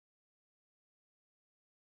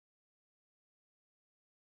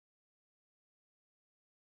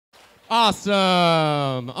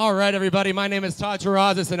Awesome. All right, everybody. My name is Todd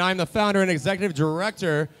Terrazas, and I'm the founder and executive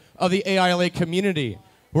director of the AILA community.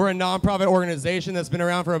 We're a nonprofit organization that's been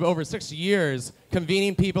around for over 6 years,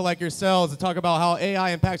 convening people like yourselves to talk about how AI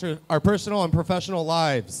impacts our personal and professional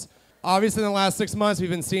lives. Obviously, in the last 6 months, we've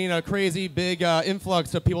been seeing a crazy big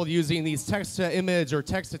influx of people using these text-to-image or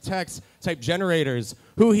text-to-text type generators.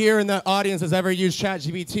 Who here in the audience has ever used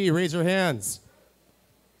ChatGPT? Raise your hands.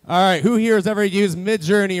 All right, who here has ever used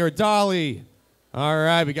Midjourney or DALL-E? All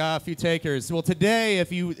right, we got a few takers. Well, today,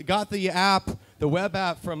 if you got the app, the web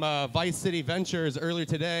app from Vice City Ventures earlier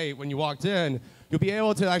today when you walked in, you'll be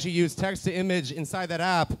able to actually use text-to-image inside that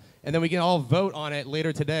app, and then we can all vote on it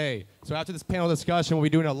later today. So after this panel discussion, we'll be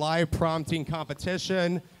doing a live prompting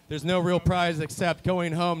competition. There's no real prize except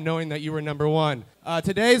going home knowing that you were #1.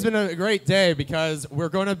 Today's been a great day because we're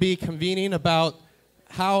going to be convening about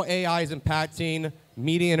how AI is impacting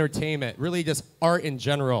media entertainment, really just art in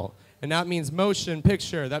general. And that means motion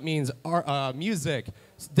picture, that means art, music,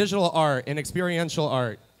 digital art, and experiential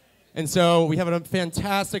art. And so we have a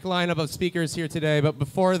fantastic lineup of speakers here today, but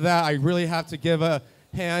before that, I really have to give a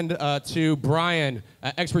hand to Brian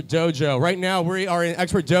at Expert Dojo. Right now, we are in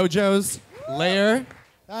Expert Dojo's lair.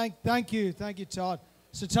 Thank you, Todd.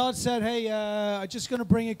 So Todd said, hey, I'm just going to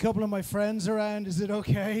bring a couple of my friends around. Is it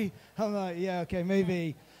okay? I'm like, yeah, okay,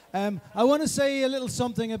 maybe. I want to say a little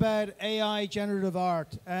something about AI generative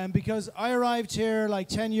art, because I arrived here like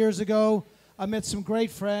 10 years ago. I met some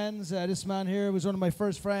great friends. This man here was one of my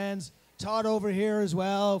first friends. Todd over here as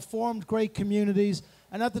well, formed great communities.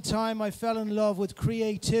 And at the time, I fell in love with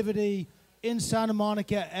creativity in Santa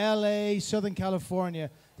Monica, LA, Southern California.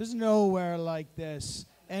 There's nowhere like this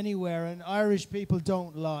anywhere, and Irish people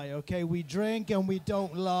don't lie, okay? We drink and we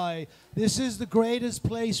don't lie. This is the greatest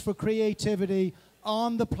place for creativity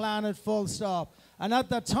on the planet, full stop. And at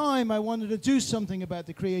that time, I wanted to do something about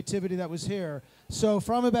the creativity that was here. So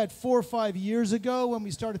from about 4 or 5 years ago, when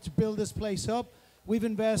we started to build this place up, we've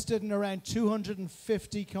invested in around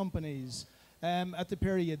 250 companies at the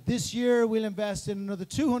period. This year, we'll invest in another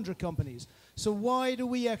 200 companies. So why do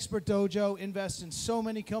we, Expert Dojo, invest in so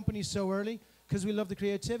many companies so early? Because we love the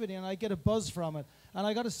creativity, and I get a buzz from it. And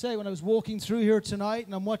I got to say, when I was walking through here tonight,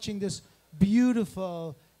 and I'm watching this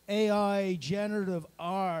beautiful AI generative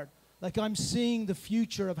art, like I'm seeing the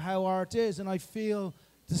future of how art is, and I feel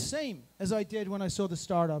the same as I did when I saw the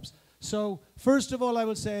startups. So first of all, I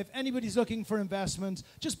will say, if anybody's looking for investment,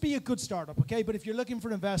 just be a good startup, okay? But if you're looking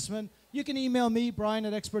for investment, you can email me, Brian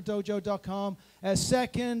at expertdojo.com.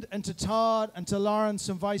 Second, and to Todd and to Lawrence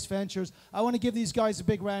from Vice Ventures, I want to give these guys a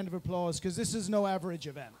big round of applause because this is no average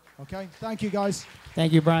event, okay? Thank you, guys.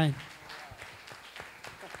 Thank you, Brian.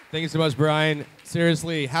 Thank you so much, Brian.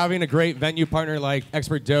 Seriously, having a great venue partner like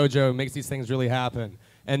Expert Dojo makes these things really happen.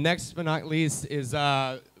 And next but not least is,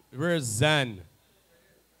 where's Zen?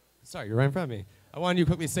 Sorry, you're right in front of me. I wanted you to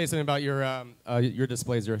quickly say something about your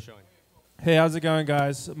displays you're showing. Hey, how's it going,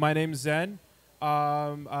 guys? My name's Zen.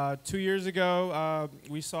 2 years ago,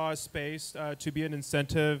 we saw a space to be an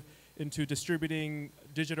incentive into distributing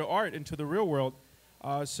digital art into the real world.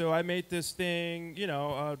 So I made this thing,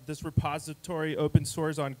 this repository open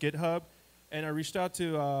source on GitHub, and I reached out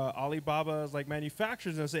to Alibaba's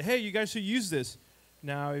manufacturers and I said, hey, you guys should use this.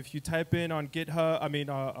 Now, if you type in on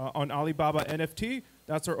GitHub, on Alibaba NFT,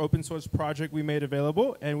 that's our open source project we made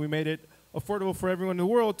available, and we made it affordable for everyone in the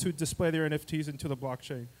world to display their NFTs into the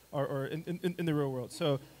blockchain or in the real world.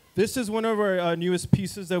 So this is one of our newest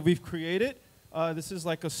pieces that we've created. This is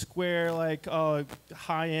like a square,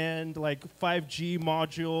 high-end, 5G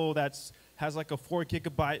module that has like a 4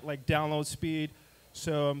 gigabyte download speed.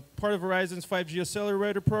 So part of Verizon's 5G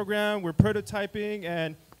accelerator program. We're prototyping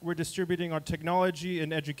and we're distributing our technology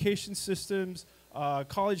in education systems,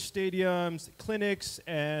 college stadiums, clinics,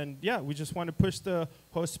 and yeah, we just want to push the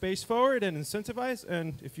whole space forward and incentivize.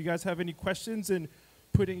 And if you guys have any questions in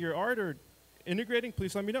putting your art or integrating,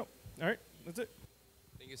 please let me know. All right, that's it.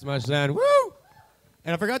 Thank you so much, Zen. Woo!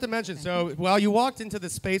 And I forgot to mention, so while you walked into the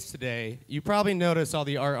space today, you probably noticed all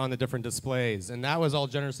the art on the different displays, and that was all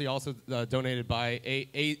generously also donated by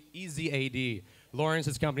EasyAD,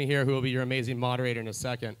 Lawrence's company here, who will be your amazing moderator in a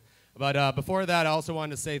second. But before that, I also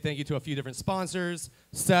wanted to say thank you to a few different sponsors.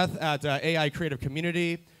 Seth at AI Creative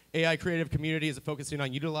Community. AI Creative Community is focusing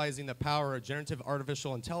on utilizing the power of generative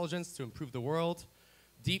artificial intelligence to improve the world.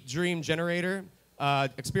 Deep Dream Generator.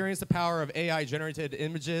 Experience the power of AI-generated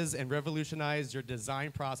images and revolutionize your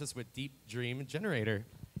design process with Deep Dream Generator.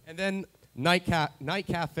 And then Night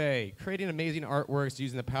Cafe, creating amazing artworks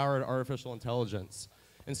using the power of artificial intelligence.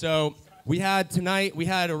 And so tonight we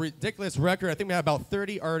had a ridiculous record. I think we had about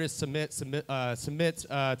 30 artists submit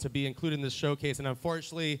to be included in this showcase. And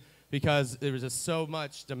unfortunately, because there was just so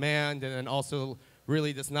much demand and then also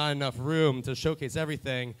really just not enough room to showcase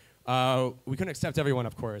everything. We couldn't accept everyone,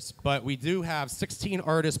 of course, but we do have 16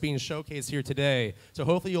 artists being showcased here today. So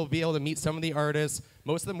hopefully you'll be able to meet some of the artists.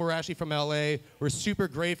 Most of them were actually from LA. We're super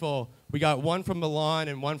grateful. We got one from Milan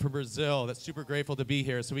and one from Brazil. That's super grateful to be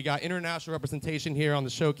here. So we got international representation here on the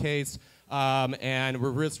showcase, and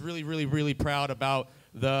we're just really, really, really proud about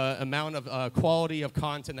the amount of quality of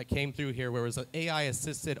content that came through here, where it was an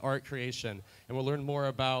AI-assisted art creation. And we'll learn more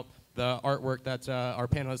about the artwork that our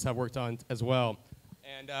panelists have worked on as well.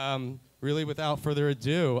 And really, without further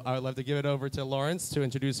ado, I would love to give it over to Lawrence to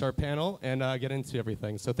introduce our panel and get into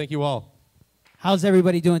everything. So thank you all. How's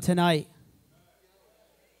everybody doing tonight?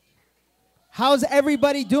 How's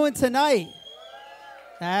everybody doing tonight?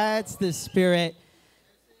 That's the spirit.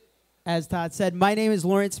 As Todd said, my name is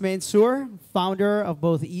Lawrence Mansour, founder of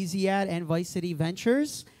both EasyAd and Vice City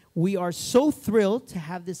Ventures. We are so thrilled to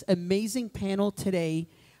have this amazing panel today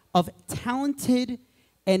of talented,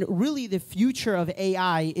 and really the future of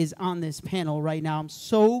AI is on this panel right now. I'm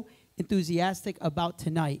so enthusiastic about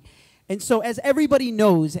tonight. And so as everybody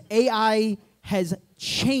knows, AI has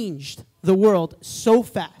changed the world so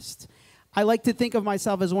fast. I like to think of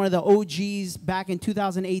myself as one of the OGs back in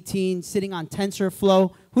 2018 sitting on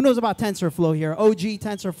TensorFlow. Who knows about TensorFlow here? OG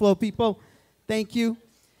TensorFlow people? Thank you.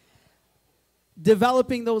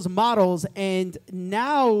 Developing those models, and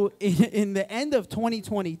now in the end of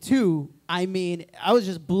 2022, I mean, I was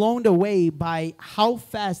just blown away by how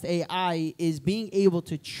fast AI is being able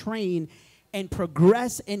to train and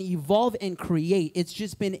progress and evolve and create. It's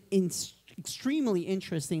just been extremely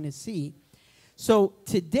interesting to see. So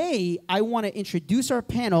today, I want to introduce our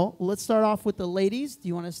panel. Let's start off with the ladies. Do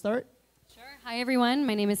you want to start? Sure. Hi, everyone.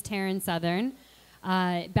 My name is Taryn Southern.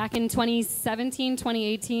 Back in 2017,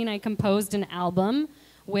 2018, I composed an album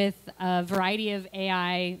with a variety of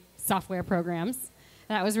AI software programs.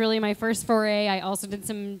 That was really my first foray. I also did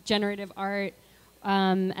some generative art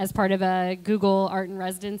as part of a Google Art in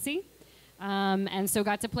Residency. And so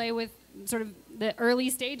got to play with sort of the early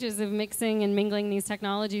stages of mixing and mingling these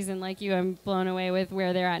technologies. And like you, I'm blown away with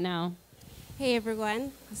where they're at now. Hey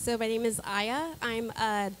everyone, so my name is Aya. I'm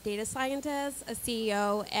a data scientist, a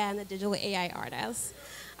CEO, and a digital AI artist.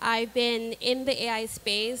 I've been in the AI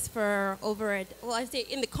space for I say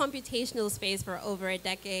in the computational space for over a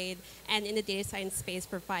decade, and in the data science space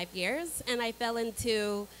for 5 years. And I fell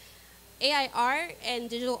into AI art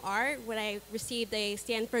and digital art when I received a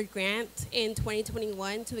Stanford grant in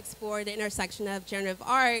 2021 to explore the intersection of generative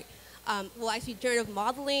art, actually generative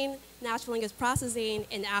modeling, natural language processing,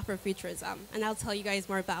 and Afrofuturism. And I'll tell you guys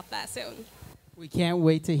more about that soon. We can't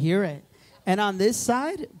wait to hear it. And on this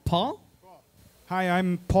side, Paul? Hi,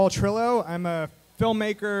 I'm Paul Trillo. I'm a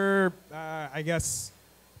filmmaker, I guess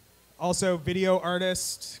also video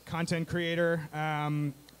artist, content creator,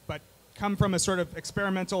 but come from a sort of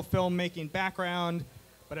experimental filmmaking background,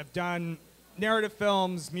 but I've done narrative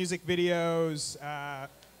films, music videos,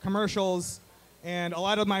 commercials, and a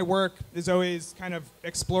lot of my work is always kind of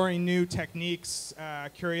exploring new techniques,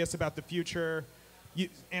 curious about the future,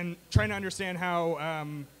 and trying to understand how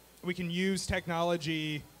we can use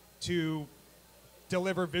technology to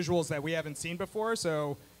deliver visuals that we haven't seen before,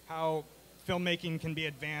 so how filmmaking can be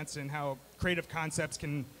advanced and how creative concepts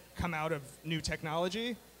can come out of new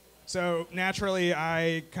technology. So naturally,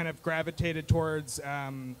 I kind of gravitated towards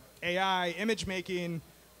AI, image making,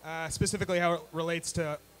 specifically how it relates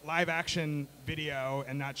to live action video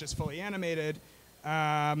and not just fully animated.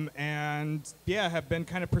 And yeah, have been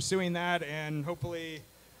kind of pursuing that, and hopefully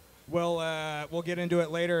we'll get into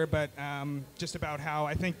it later, but just about how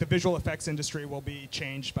I think the visual effects industry will be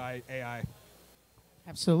changed by AI.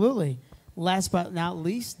 Absolutely. Last but not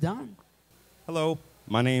least, Don. Hello,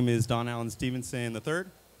 my name is Don Allen Stevenson III.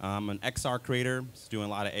 I'm an XR creator, just doing a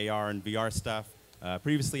lot of AR and VR stuff.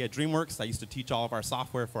 Previously at DreamWorks, I used to teach all of our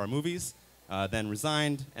software for our movies, then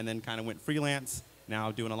resigned, and then kind of went freelance.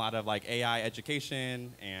 Now doing a lot of like AI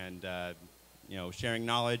education and sharing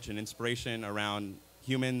knowledge and inspiration around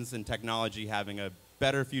humans and technology having a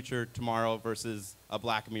better future tomorrow versus a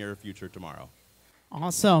Black Mirror future tomorrow.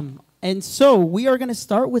 Awesome. And so we are going to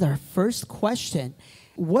start with our first question.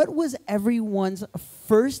 What was everyone's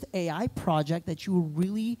first AI project that you were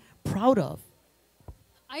really proud of?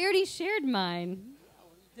 I already shared mine.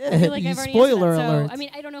 Yeah, I feel like I've already spoiler answered that. alert. So, I mean,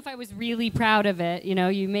 I don't know if I was really proud of it. You know,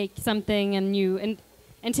 you make something and you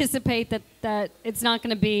anticipate that it's not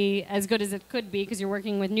going to be as good as it could be because you're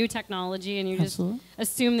working with new technology and you Absolutely.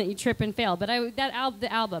 just assume that you trip and fail. But the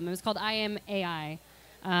album, it was called I Am AI.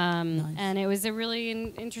 Nice. And it was a really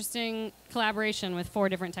interesting collaboration with 4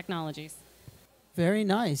 different technologies. Very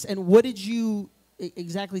nice. And what did you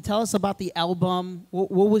exactly? Tell us about the album.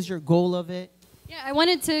 What was your goal of it? Yeah, I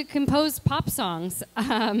wanted to compose pop songs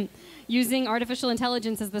using artificial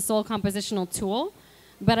intelligence as the sole compositional tool.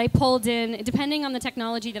 But I pulled in, depending on the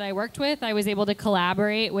technology that I worked with, I was able to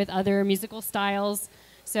collaborate with other musical styles.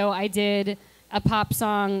 So I did a pop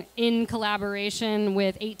song in collaboration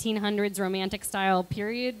with 1800s romantic style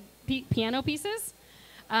period piano pieces.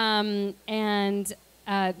 So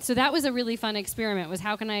that was a really fun experiment, was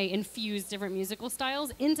how can I infuse different musical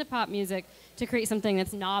styles into pop music to create something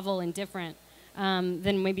that's novel and different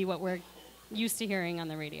than maybe what we're used to hearing on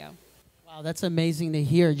the radio. Wow, that's amazing to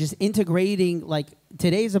hear. Just integrating, like,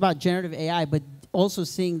 today is about generative AI, but also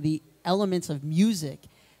seeing the elements of music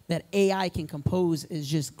that AI can compose is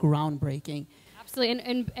just groundbreaking.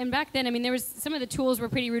 Absolutely, and back then, I mean, there was some of the tools were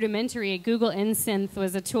pretty rudimentary. Google InSynth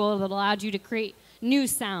was a tool that allowed you to create new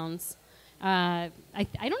sounds. I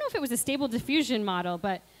don't know if it was a stable diffusion model,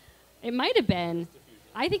 but it might have been.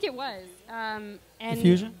 I think it was.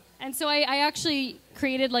 Diffusion? And so I actually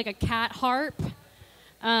created like a cat harp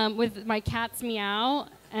with my cat's meow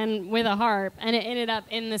and with a harp, and it ended up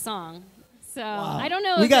in the song. So Wow. I don't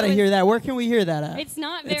know. We if got to it was- hear that. Where can we hear that at? It's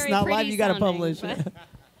not very It's not pretty live. You got to sounding, publish. but-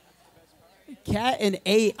 Cat and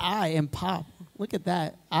AI and pop. Look at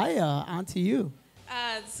that. Aya, on to you.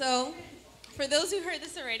 So, for those who heard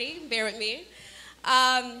this already, bear with me.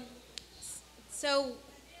 So,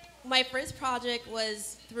 my first project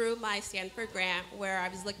was through my Stanford grant, where I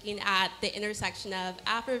was looking at the intersection of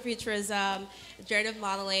Afrofuturism, generative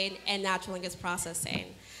modeling, and natural language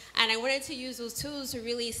processing. And I wanted to use those tools to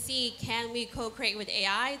really see, can we co-create with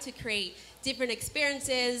AI to create different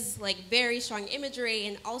experiences, like very strong imagery,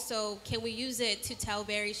 and also can we use it to tell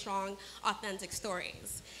very strong, authentic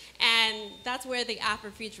stories? And that's where the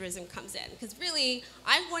Afrofuturism comes in, because really,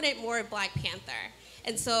 I wanted more Black Panther.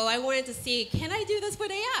 And so I wanted to see, can I do this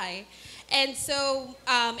with AI? And so,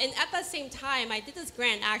 and at that same time, I did this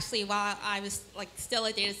grant actually while I was like still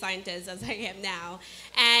a data scientist, as I am now.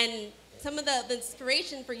 And some of the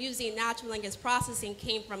inspiration for using natural language processing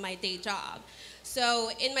came from my day job. So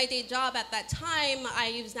in my day job at that time, I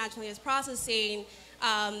used natural language processing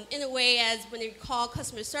in a way as when you call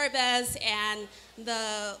customer service and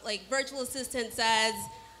the like virtual assistant says,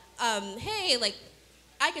 hey, like,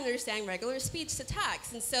 I can understand regular speech to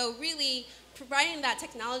text. And so really providing that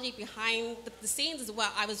technology behind the scenes is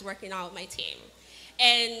what I was working on with my team.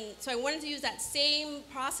 And so I wanted to use that same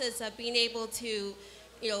process of being able to,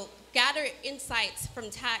 gather insights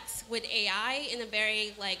from text with AI in a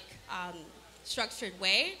very structured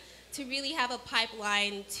way to really have a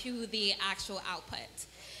pipeline to the actual output.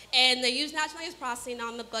 And they use natural language processing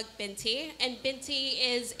on the book Binti. And Binti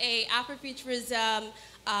is a Afrofuturism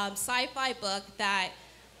sci-fi book that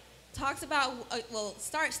talks about,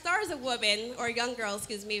 stars a woman, or a young girl,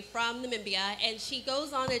 excuse me, from Namibia, and she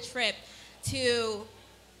goes on a trip to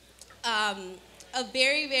a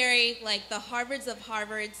very, very, the Harvards of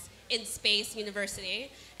Harvards in space university,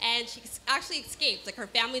 and she actually escaped. Like, her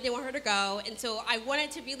family didn't want her to go, and so I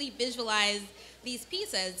wanted to really visualize these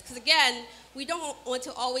pieces, because again, we don't want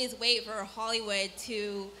to always wait for Hollywood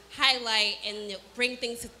to highlight and bring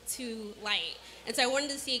things to light. And so I wanted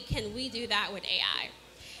to see, can we do that with AI?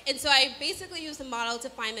 And so I basically used the model to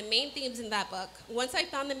find the main themes in that book. Once I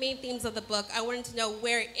found the main themes of the book, I wanted to know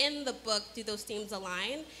where in the book do those themes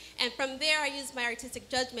align. And from there, I used my artistic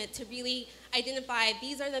judgment to really identify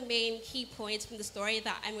these are the main key points from the story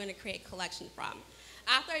that I'm going to create a collection from.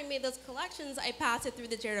 After I made those collections, I passed it through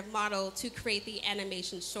the generative model to create the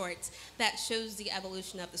animation shorts that shows the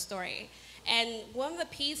evolution of the story. And one of the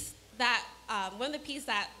pieces that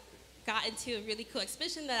got into a really cool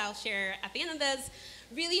exhibition that I'll share at the end of this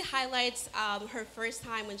really highlights her first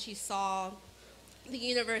time when she saw the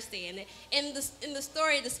university. And in the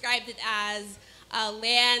story, it described it as a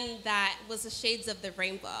land that was the shades of the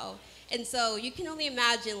rainbow. And so you can only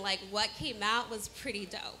imagine what came out was pretty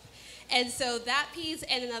dope. And so that piece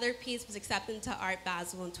and another piece was accepted into Art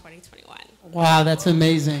Basel in 2021. Wow, that's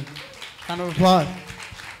amazing. Round of applause.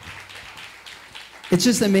 It's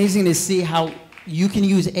just amazing to see how you can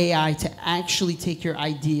use AI to actually take your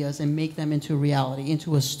ideas and make them into reality,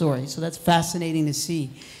 into a story. So that's fascinating to see.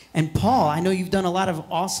 And Paul, I know you've done a lot of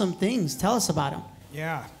awesome things. Tell us about them.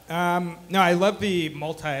 Yeah. No, I love the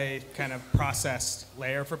multi kind of processed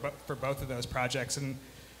layer for both of those projects. And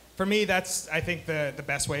for me, that's, I think, the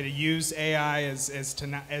best way to use AI is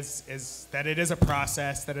that it is a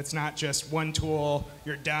process, that it's not just one tool,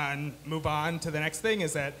 you're done, move on to the next thing,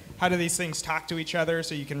 is that how do these things talk to each other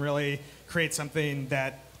so you can really create something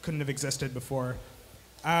that couldn't have existed before.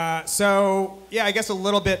 So yeah, I guess a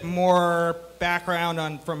little bit more background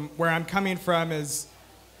on from where I'm coming from is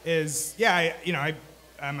is, yeah,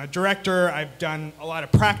 I'm a director. I've done a lot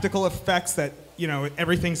of practical effects that,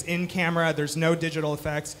 everything's in camera. There's no digital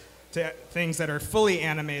effects, to things that are fully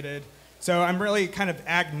animated. So I'm really kind of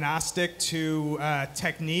agnostic to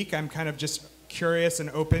technique. I'm kind of just curious and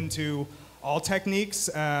open to all techniques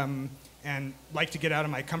and like to get out of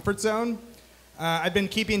my comfort zone. I've been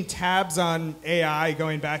keeping tabs on AI,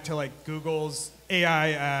 going back to like Google's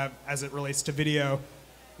AI as it relates to video,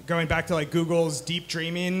 going back to like Google's deep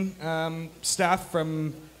dreaming stuff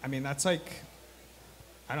from, that's like,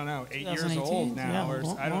 I don't know, 8 years old now, or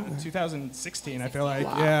I don't know, 2016, I feel like,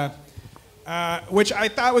 wow. Yeah. Which I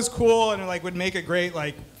thought was cool and like would make a great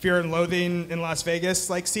like Fear and Loathing in Las Vegas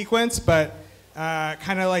like sequence, but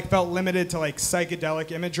kind of like felt limited to like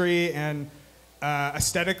psychedelic imagery and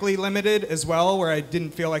aesthetically limited as well, where I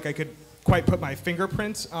didn't feel like I could quite put my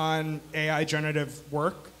fingerprint on AI generative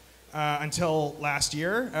work until last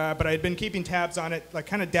year. But I had been keeping tabs on it, like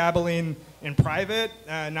kind of dabbling in private,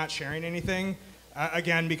 not sharing anything.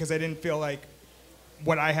 Again, because I didn't feel like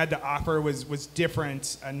what I had to offer was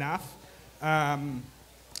different enough.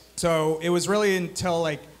 So it was really until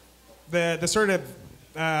like the sort of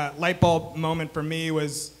light bulb moment for me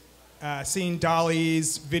was seeing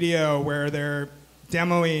DALL-E's video where they're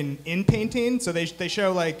demoing in painting. So they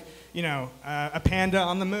show like, a panda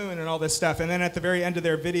on the moon and all this stuff. And then at the very end of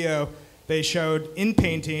their video, they showed in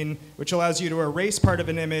painting, which allows you to erase part of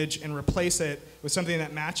an image and replace it with something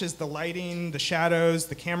that matches the lighting, the shadows,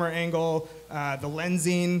 the camera angle, the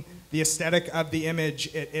lensing, the aesthetic of the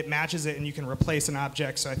image. It matches it and you can replace an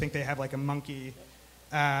object. So I think they have like a monkey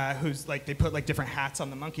who's like, they put like different hats on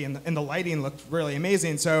the monkey and the lighting looked really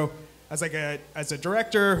amazing. So as a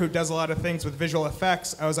director who does a lot of things with visual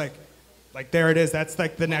effects, I was like there it is. That's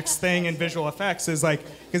like the next thing in visual effects is like,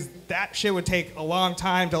 because that shit would take a long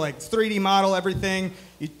time to like 3D model everything.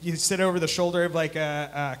 You sit over the shoulder of like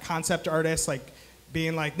a concept artist, like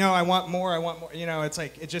being like, no, I want more. It's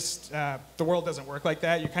like, it just, the world doesn't work like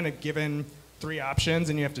that. You're kind of given 3 options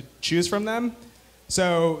and you have to choose from them.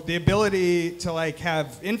 So the ability to like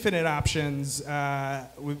have infinite options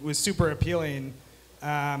was super appealing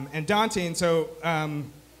and daunting. So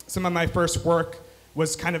some of my first work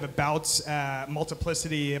was kind of about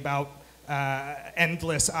multiplicity, about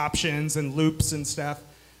endless options and loops and stuff.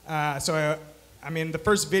 So the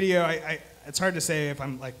first video, it's hard to say if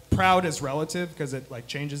I'm like proud is relative because it like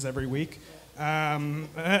changes every week.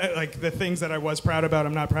 Like the things that I was proud about,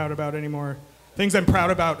 I'm not proud about anymore. Things I'm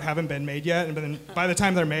proud about haven't been made yet, and then by the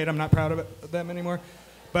time they're made, I'm not proud of them anymore.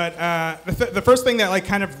 But the first thing that like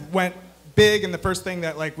kind of went big, and the first thing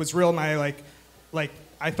that like was real, my like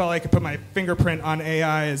I felt I could put my fingerprint on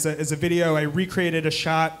AI is a video. I recreated a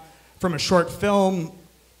shot from a short film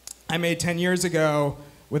I made 10 years ago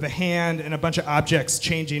with a hand and a bunch of objects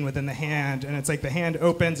changing within the hand. And it's like the hand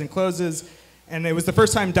opens and closes. And it was the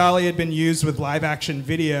first time DALL-E had been used with live action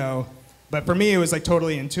video. But for me, it was like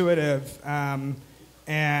totally intuitive.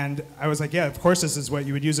 And I was like, yeah, of course this is what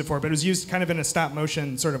you would use it for. But it was used kind of in a stop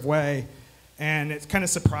motion sort of way. And it kind of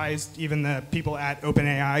surprised even the people at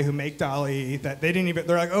OpenAI who make DALL-E that they're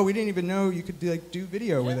like, oh, we didn't even know you could like do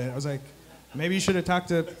video with it. I was like, maybe you should have talked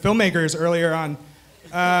to filmmakers earlier on.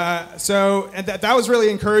 And that was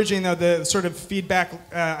really encouraging though, the sort of feedback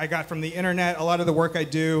I got from the internet. A lot of the work I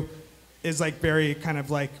do is like very kind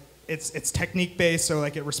of like, it's technique based, so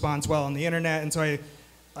like it responds well on the internet. And so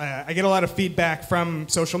I get a lot of feedback from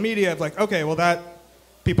social media of like, okay, well that,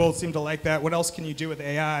 people seem to like that. What else can you do with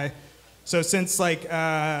AI? So since like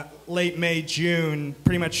late May, June,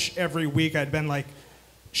 pretty much every week I'd been like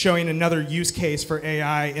showing another use case for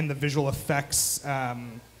AI in the visual effects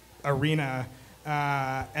arena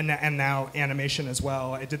and now animation as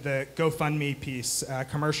well. I did the GoFundMe piece,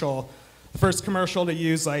 commercial, the first commercial to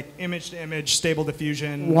use like image-to-image stable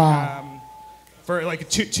diffusion. Wow. For like a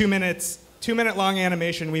 2 minute long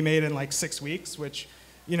animation we made in like 6 weeks, which,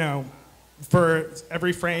 for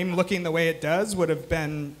every frame looking the way it does would have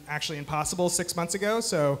been actually impossible 6 months ago.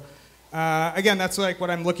 So again, that's like what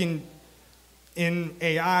I'm looking in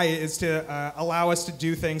AI is to allow us to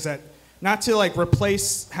do things that, not to like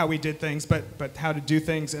replace how we did things, but how to do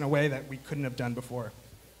things in a way that we couldn't have done before.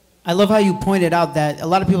 I love how you pointed out that a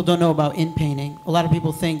lot of people don't know about in-painting. A lot of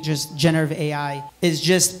people think just generative AI is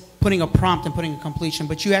just putting a prompt and putting a completion,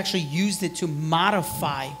 but you actually used it to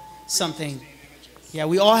modify something. Yeah,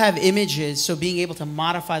 we all have images, so being able to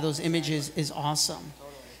modify those images is awesome.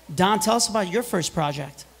 Don, tell us about your first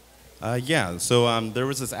project. Yeah, so there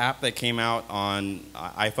was this app that came out on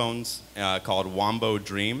iPhones called Wombo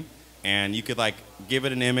Dream, and you could like give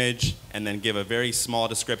it an image and then give a very small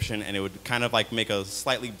description, and it would kind of like make a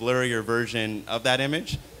slightly blurrier version of that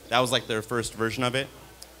image. That was like their first version of it.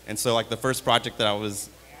 And so like the first project that I was,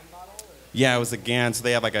 yeah, it was a GAN. So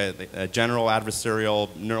they have like a general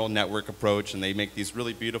adversarial neural network approach, and they make these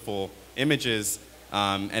really beautiful images,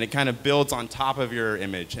 and it kind of builds on top of your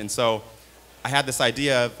image. And so I had this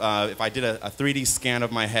idea of if I did a 3D scan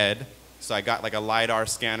of my head, so I got like a LiDAR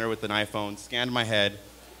scanner with an iPhone, scanned my head,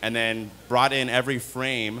 and then brought in every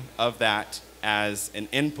frame of that as an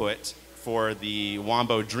input for the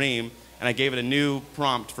Wombo Dream, and I gave it a new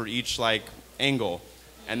prompt for each like angle.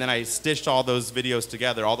 And then I stitched all those videos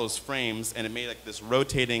together, all those frames, and it made like this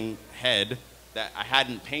rotating head that I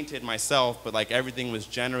hadn't painted myself, but like everything was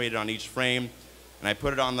generated on each frame. And I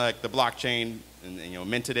put it on the blockchain and you know,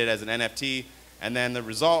 minted it as an NFT. And then the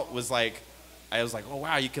result was like, I was like, oh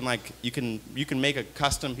wow, you can make a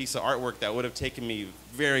custom piece of artwork that would have taken me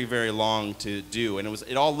very, very long to do. And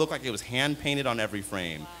it all looked like it was hand painted on every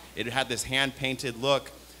frame. It had this hand painted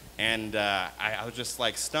look, and I was just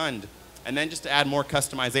like stunned. And then just to add more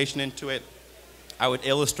customization into it, I would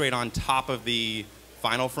illustrate on top of the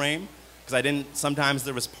final frame, because sometimes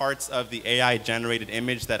there was parts of the AI generated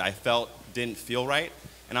image that I felt didn't feel right.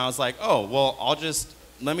 And I was like, oh, well,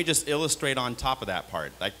 let me just illustrate on top of that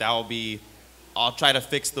part. Like I'll try to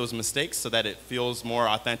fix those mistakes so that it feels more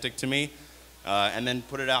authentic to me, and then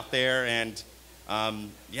put it out there. And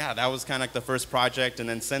yeah, that was kind of like the first project. And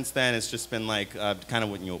then since then, it's just been like kind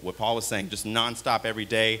of what Paul was saying, just nonstop every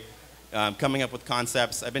day. Coming up with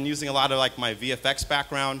concepts. I've been using a lot of like my VFX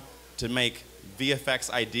background to make VFX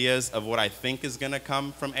ideas of what I think is going to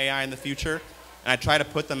come from AI in the future, and I try to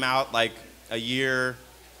put them out like a year,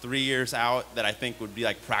 3 years out that I think would be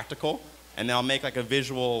like practical, and then I'll make like a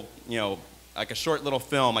visual, you know, like a short little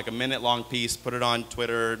film, like a minute-long piece, put it on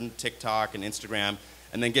Twitter and TikTok and Instagram,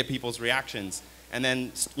 and then get people's reactions, and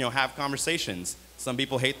then you know have conversations. Some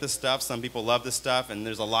people hate this stuff, some people love this stuff, and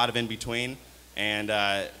there's a lot of in between, and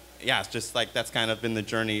yeah, it's just like that's kind of been the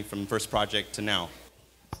journey from first project to now.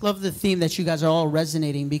 Love the theme that you guys are all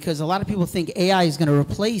resonating, because a lot of people think AI is going to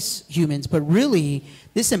replace humans, but really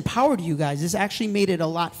this empowered you guys. This actually made it a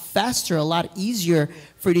lot faster, a lot easier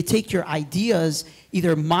for you to take your ideas,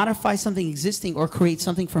 either modify something existing or create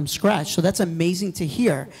something from scratch. So that's amazing to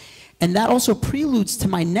hear. And that also preludes to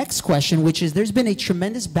my next question, which is there's been a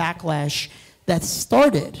tremendous backlash that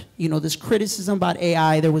started, you know, this criticism about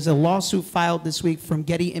AI. There was a lawsuit filed this week from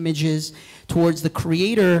Getty Images towards the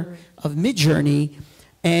creator of Midjourney.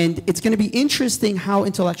 And it's going to be interesting how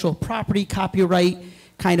intellectual property, copyright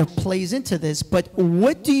kind of plays into this. But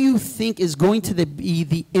what do you think is going to be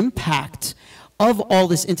the impact of all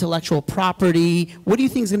this intellectual property? What do you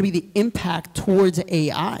think is going to be the impact towards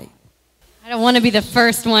AI? I don't want to be the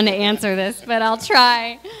first one to answer this, but I'll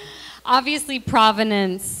try. Obviously,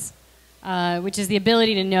 provenance, which is the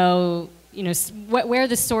ability to know, where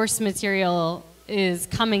the source material is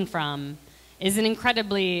coming from, is an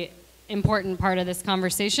incredibly important part of this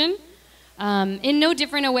conversation. In no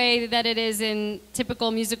different a way that it is in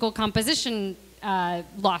typical musical composition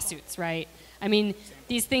lawsuits, right? I mean,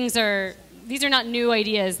 these are not new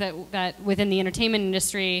ideas that within the entertainment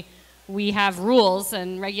industry we have rules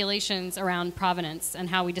and regulations around provenance and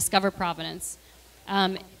how we discover provenance.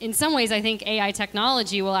 In some ways, I think AI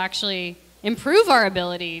technology will actually improve our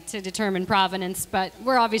ability to determine provenance, but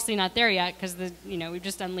we're obviously not there yet because we've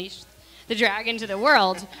just unleashed the dragon to the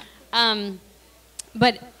world.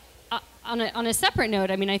 But on a separate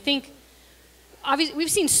note, I mean, I think obviously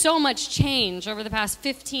we've seen so much change over the past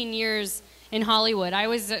 15 years in Hollywood.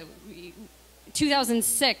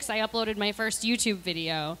 2006, I uploaded my first YouTube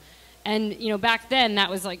video, and back then that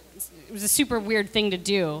was it was a super weird thing to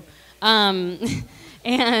do,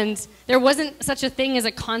 and there wasn't such a thing as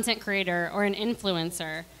a content creator or an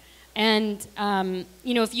influencer. And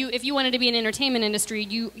if you wanted to be in the entertainment industry,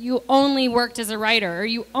 you only worked as a writer, or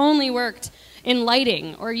you only worked in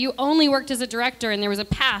lighting, or you only worked as a director, and there was a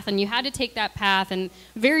path, and you had to take that path, and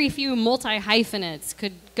very few multi-hyphenates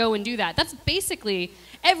could go and do that. That's basically,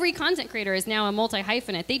 every content creator is now a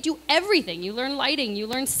multi-hyphenate. They do everything. You learn lighting, you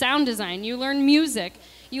learn sound design, you learn music,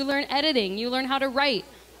 you learn editing, you learn how to write.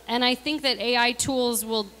 And I think that AI tools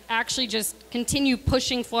will actually just continue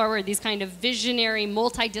pushing forward these kind of visionary,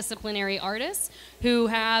 multidisciplinary artists who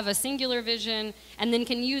have a singular vision and then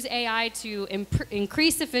can use AI to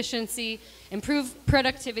increase efficiency, improve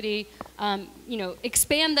productivity,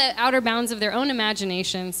 expand the outer bounds of their own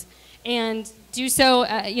imaginations, and do so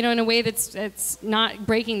in a way that's not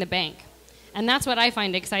breaking the bank. And that's what I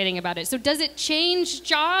find exciting about it. So does it change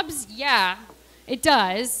jobs? Yeah, it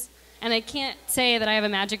does. And I can't say that I have a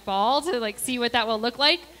magic ball to see what that will look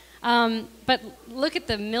like. But look at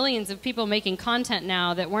the millions of people making content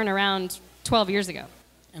now that weren't around 12 years ago.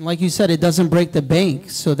 And like you said, it doesn't break the bank.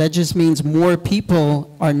 So that just means more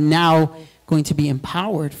people are now going to be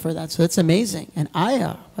empowered for that. So that's amazing. And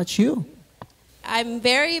Aya, what's you? I'm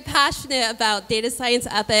very passionate about data science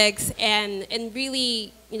ethics and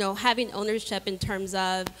really, having ownership in terms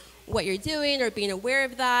of what you're doing or being aware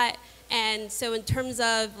of that. And so in terms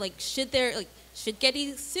of should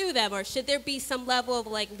Getty sue them, or should there be some level of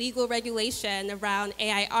legal regulation around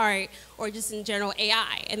AI art or just in general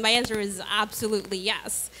AI? And my answer is absolutely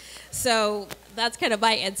yes. So that's kind of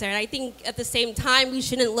my answer. And I think at the same time, we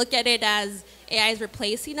shouldn't look at it as AI is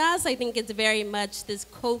replacing us. I think it's very much this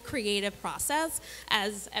co-creative process,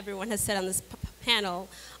 as everyone has said on this panel,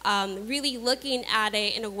 really looking at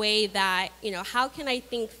it in a way that, how can I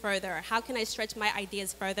think further? How can I stretch my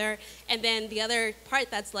ideas further? And then the other part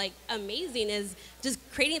that's amazing is just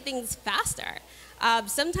creating things faster.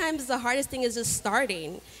 Sometimes the hardest thing is just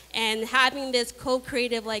starting, and having this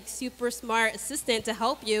co-creative, super smart assistant to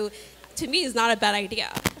help you, to me, is not a bad idea.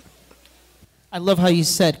 I love how you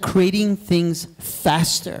said creating things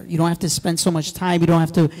faster. You don't have to spend so much time. You don't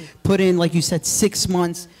have to put in, like you said, 6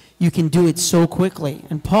 months. You can do it so quickly.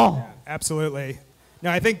 And Paul? Yeah, absolutely.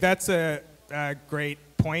 No, I think that's a great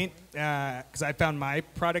point, because I found my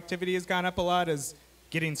productivity has gone up a lot. As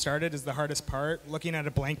getting started is the hardest part. Looking at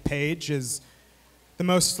a blank page is the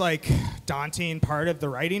most daunting part of the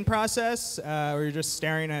writing process, where you're just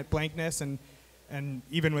staring at blankness. And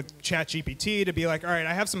even with ChatGPT, to be all right,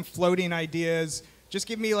 I have some floating ideas. Just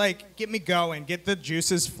get me going, get the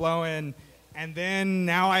juices flowing, and then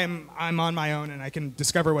now I'm on my own and I can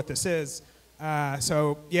discover what this is.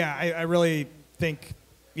 So yeah, I really think,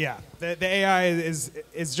 yeah, the AI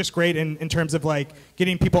is just great in terms of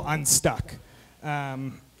getting people unstuck. I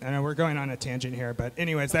know we're going on a tangent here, but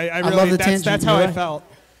anyways, I really that's how I felt.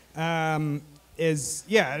 And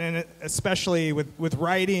especially with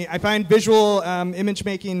writing, I find visual image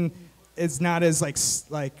making is not as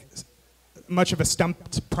much of a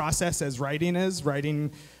stumped process as writing is.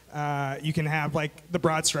 Writing, you can have the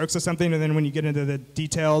broad strokes of something, and then when you get into the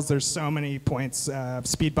details, there's so many points,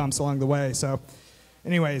 speed bumps along the way. So,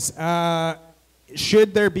 anyways,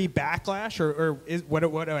 should there be backlash, or what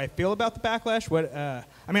do I feel about the backlash?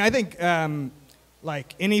 I think.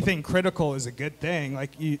 Anything critical is a good thing.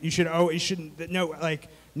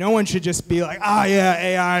 No one should just be oh yeah,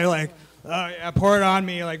 AI, pour it on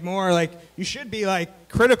me, more. You should be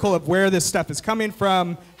critical of where this stuff is coming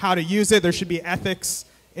from, how to use it. There should be ethics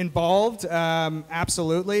involved,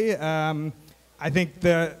 absolutely. I think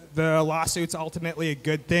the lawsuit's ultimately a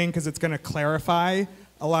good thing because it's going to clarify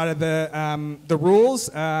a lot of the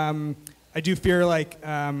rules. I do fear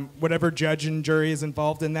whatever judge and jury is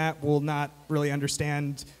involved in that will not really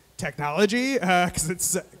understand technology,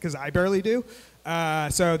 because I barely do.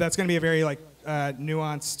 So that's going to be a very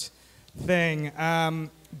nuanced thing.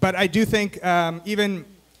 But I do think even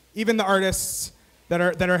the artists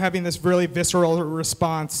that are having this really visceral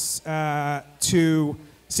response to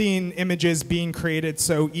seeing images being created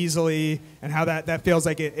so easily, and how that feels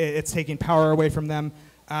like it's taking power away from them.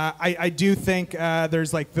 I do think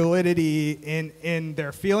there's validity in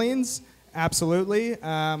their feelings, absolutely,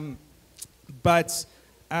 but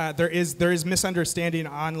there is misunderstanding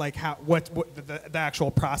on what the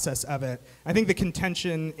actual process of it. I think the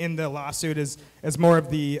contention in the lawsuit is more of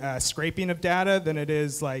the scraping of data than it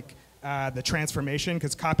is the transformation,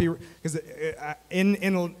 because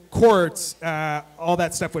in courts all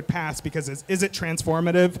that stuff would pass, because is it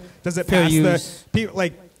transformative? Does it pass the people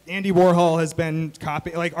Andy Warhol has been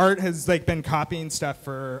art has been copying stuff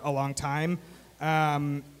for a long time,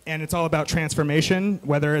 and it's all about transformation,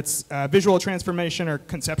 whether it's visual transformation or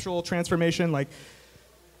conceptual transformation,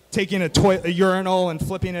 taking a urinal and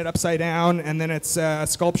flipping it upside down, and then it's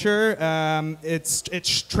sculpture. It's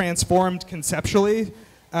transformed conceptually.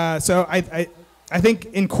 So I think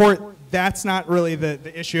in court that's not really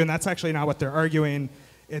the issue, and that's actually not what they're arguing.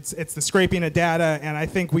 It's the scraping of data, and I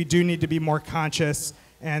think we do need to be more conscious.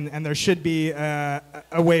 And there should be a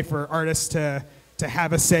way for artists to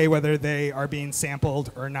have a say whether they are being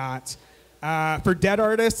sampled or not. For dead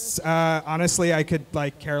artists, honestly, I could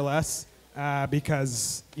care less,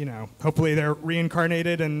 because hopefully they're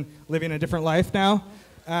reincarnated and living a different life now.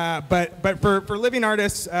 But for living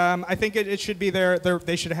artists, I think it should be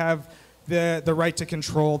they should have the right to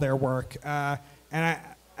control their work. And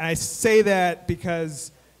I say that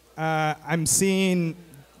because I'm seeing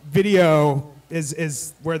video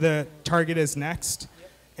is where the target is next.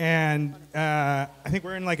 And I think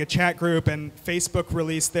we're in a chat group, and Facebook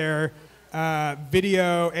released their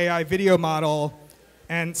AI video model,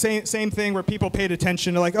 and same thing where people paid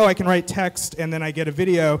attention to oh, I can write text and then I get a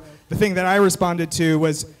video. The thing that I responded to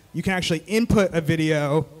was you can actually input a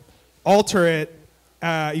video, alter it.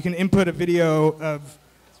 You can input a video of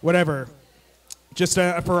whatever, just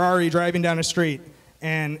a Ferrari driving down a street,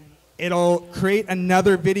 and it'll create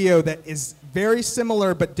another video that is very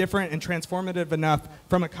similar but different and transformative enough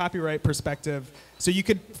from a copyright perspective. So you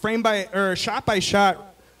could shot by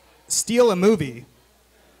shot steal a movie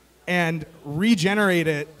and regenerate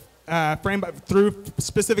it through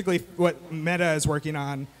specifically what Meta is working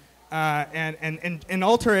on, and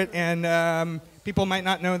alter it. And people might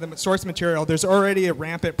not know the source material. There's already a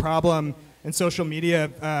rampant problem in social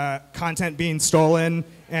media, content being stolen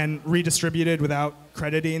and redistributed without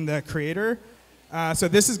crediting the creator. So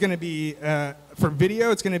this is going to be for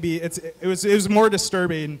video. It's going to be. It was more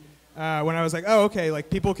disturbing when I was like, oh, okay, like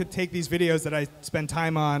people could take these videos that I spend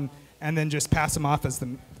time on and then just pass them off as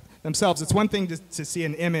themselves. It's one thing to see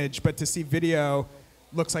an image, but to see video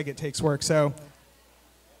looks like it takes work. So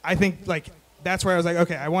I think like that's where I was like,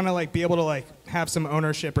 okay, I want to like be able to like have some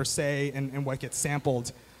ownership or say in what gets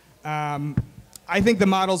sampled. I think the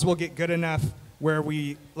models will get good enough where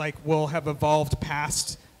we like will have evolved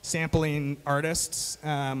past sampling artists.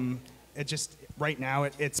 It just right now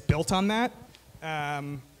it's built on that.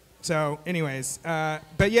 So, anyways,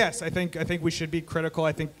 but yes, I think we should be critical.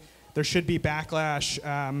 I think there should be backlash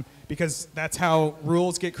because that's how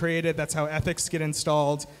rules get created. That's how ethics get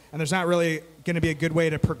installed. And there's not really going to be a good way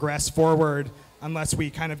to progress forward unless we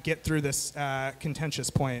kind of get through this contentious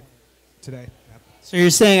point today. Yep. So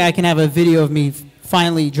you're saying I can have a video of me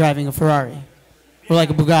finally driving a Ferrari or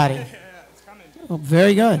like a Bugatti? Yeah, it's coming. Oh,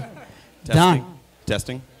 very good. Testing. Done.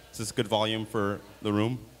 Testing. Is this good volume for the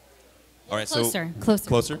room? All right, Closer, so closer.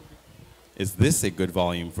 Closer. Is this a good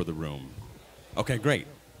volume for the room? Okay, great.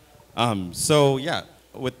 So yeah,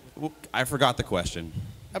 I forgot the question.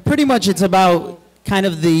 Pretty much it's about kind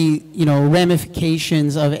of the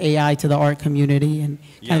ramifications of AI to the art community and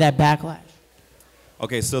kind of that backlash.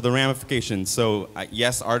 Okay, so the ramifications. So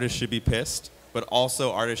yes, artists should be pissed, but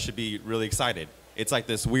also artists should be really excited. It's like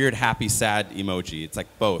this weird happy, sad emoji. It's like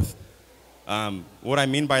both. What I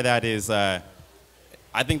mean by that is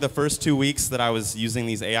I think the first 2 weeks that I was using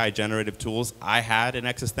these AI generative tools, I had an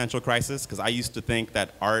existential crisis because I used to think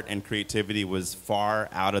that art and creativity was far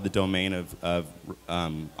out of the domain of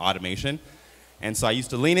automation. And so I used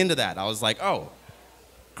to lean into that. I was like, oh,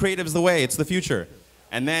 creative's the way, it's the future.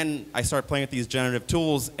 And then I start playing with these generative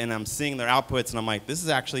tools and I'm seeing their outputs and I'm like, this is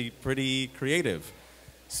actually pretty creative.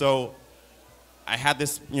 So I had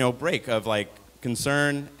this break of like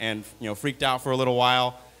concern and freaked out for a little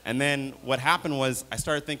while. And then what happened was I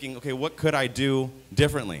started thinking, okay, what could I do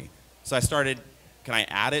differently? So I started, can I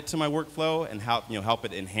add it to my workflow and help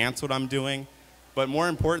it enhance what I'm doing? But more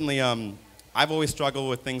importantly, I've always struggled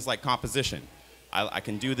with things like composition. I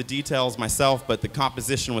can do the details myself, but the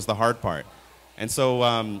composition was the hard part. And so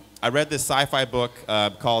I read this sci-fi book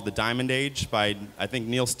called The Diamond Age by, I think,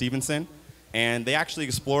 Neil Stevenson. And they actually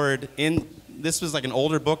explored this was like an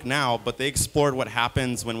older book now, but they explored what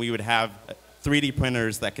happens when we would have 3D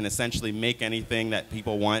printers that can essentially make anything that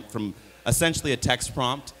people want from essentially a text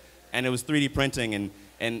prompt. And it was 3D printing,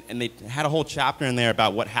 and they had a whole chapter in there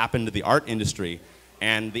about what happened to the art industry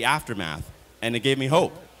and the aftermath. And it gave me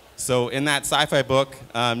hope. So in that sci-fi book,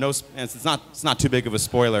 it's not too big of a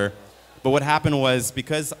spoiler, but what happened was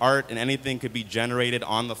because art and anything could be generated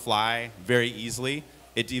on the fly very easily,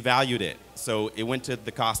 it devalued it. So it went to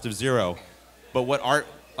the cost of zero. But what art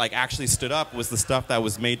actually stood up was the stuff that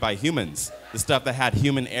was made by humans, the stuff that had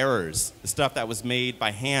human errors, the stuff that was made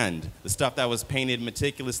by hand, the stuff that was painted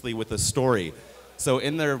meticulously with a story. So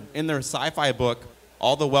in their sci-fi book,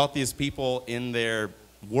 all the wealthiest people in their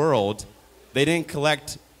world, they didn't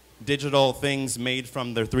collect digital things made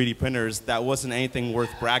from their 3D printers. That wasn't anything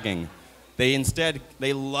worth bragging.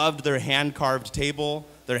 They loved their hand-carved table,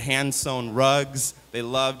 their hand-sewn rugs. They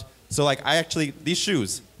loved, these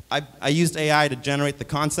shoes, I used AI to generate the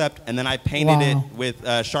concept, and then I painted it with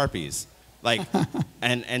Sharpies.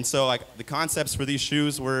 And so the concepts for these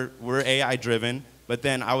shoes were AI driven, but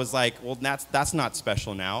then I was like, well, that's not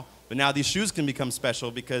special now. But now these shoes can become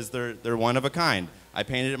special because they're one of a kind. I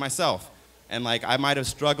painted it myself. And I might have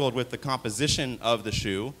struggled with the composition of the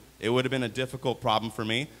shoe. It would have been a difficult problem for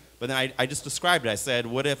me. But then I just described it. I said,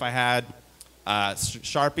 what if I had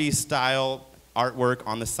Sharpie style artwork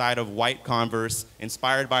on the side of white Converse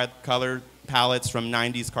inspired by color palettes from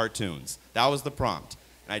 90s cartoons? That was the prompt.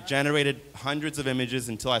 And I generated hundreds of images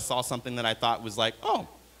until I saw something that I thought was like, oh,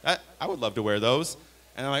 I would love to wear those.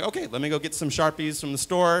 And I'm like, okay, let me go get some Sharpies from the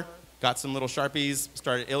store. Got some little Sharpies,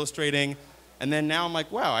 started illustrating. And then now I'm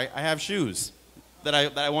like, wow, I have shoes that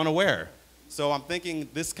I want to wear. So I'm thinking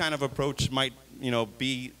this kind of approach might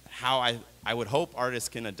be how I would hope artists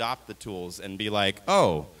can adopt the tools and be like,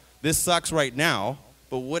 oh, this sucks right now,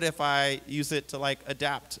 but what if I use it to like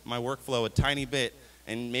adapt my workflow a tiny bit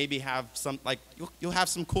and maybe have some, like, you'll have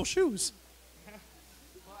some cool shoes.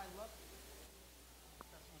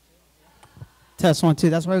 Test 1, 2.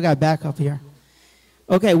 That's why we got backup here.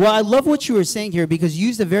 Okay, well, I love what you were saying here because you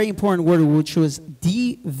used a very important word, which was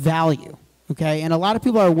devalue. Okay, and a lot of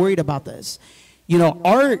people are worried about this. You know,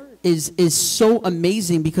 art is so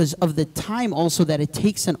amazing because of the time also that it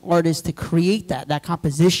takes an artist to create that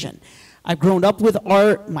composition. I've grown up with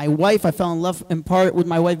art. My wife, I fell in love in part with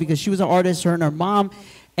my wife because she was an artist, her and her mom,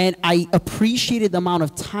 and I appreciated the amount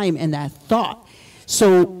of time and that thought.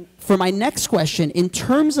 So for my next question, in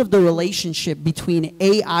terms of the relationship between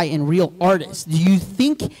AI and real artists, do you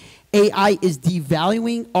think AI is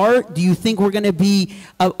devaluing art? Do you think we're going to be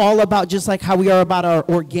all about just like how we are about our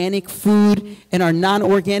organic food and our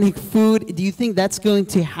non-organic food? Do you think that's going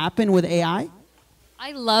to happen with AI?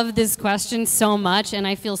 I love this question so much, and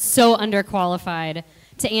I feel so underqualified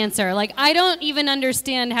to answer. Like, I don't even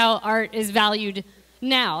understand how art is valued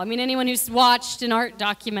now. I mean, anyone who's watched an art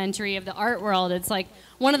documentary of the art world, it's like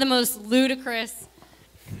one of the most ludicrous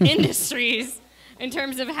industries in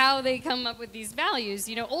terms of how they come up with these values.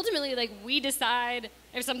 You know, ultimately, like, we decide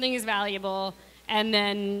if something is valuable, and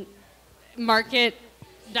then market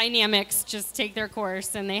dynamics just take their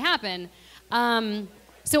course and they happen.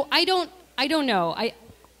 So I don't know.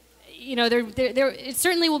 You know, it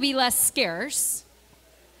certainly will be less scarce,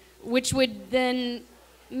 which would then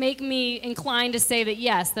make me inclined to say that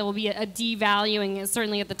yes, there will be a devaluing,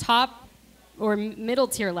 certainly at the top or middle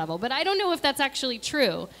tier level. But I don't know if that's actually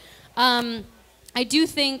true. I do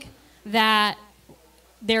think that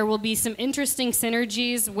there will be some interesting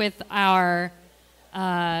synergies with our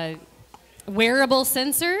wearable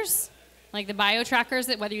sensors, like the bio trackers,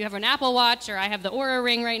 that whether you have an Apple Watch or I have the Oura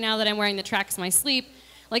Ring right now that I'm wearing that tracks my sleep,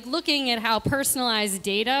 like looking at how personalized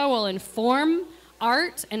data will inform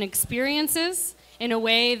art and experiences in a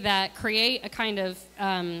way that create a kind of,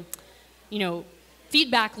 you know,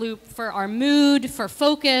 feedback loop for our mood, for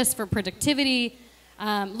focus, for productivity.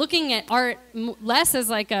 Looking at art less as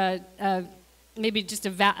like maybe just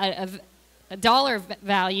a dollar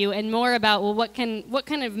value and more about, well, what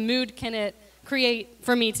kind of mood can it create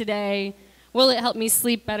for me today? Will it help me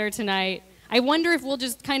sleep better tonight? I wonder if we'll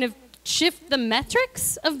just kind of shift the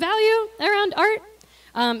metrics of value around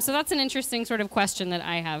art. So that's an interesting sort of question that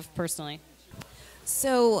I have personally.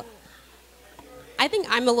 So I think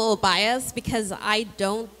I'm a little biased because I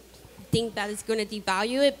don't think that it's going to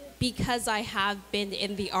devalue it because I have been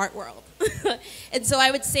in the art world. And so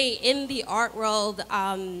I would say in the art world,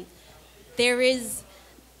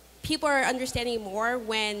 people are understanding more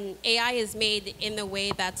when AI is made in a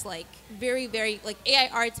way that's like very, very, like AI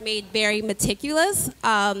art's made very meticulous.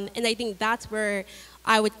 And I think that's where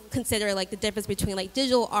I would consider like the difference between like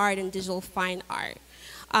digital art and digital fine art.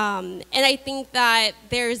 And I think that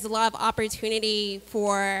there's a lot of opportunity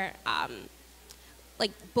for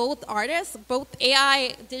like both artists, both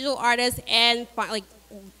AI digital artists and like,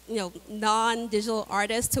 you know, non-digital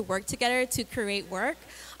artists to work together to create work.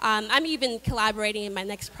 I'm even collaborating in my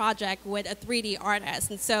next project with a 3D artist.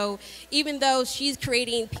 And so even though she's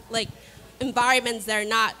creating like environments that are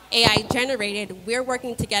not AI generated, we're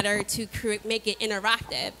working together to make it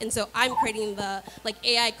interactive. And so I'm creating the like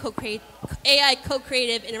AI co-creative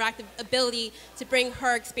interactive ability to bring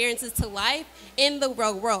her experiences to life in the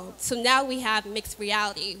real world. So now we have mixed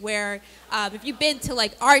reality where if you've been to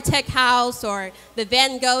like Art Tech House or the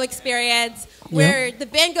Van Gogh experience, where the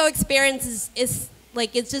Van Gogh experience is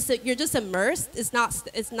like it's just you're just immersed. It's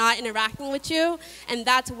not interacting with you, and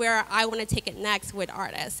that's where I want to take it next with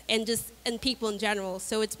artists and people in general.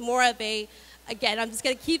 So it's more of a, again, I'm just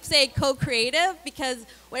gonna keep saying co-creative because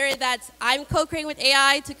whether that's I'm co-creating with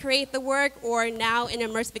AI to create the work or now in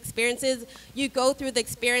immersive experiences, you go through the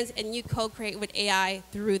experience and you co-create with AI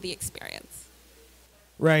through the experience.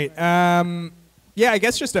 Right. Yeah, I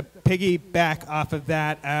guess just to piggyback off of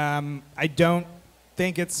that, I don't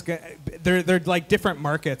think it's they're like different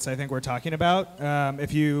markets. I think we're talking about.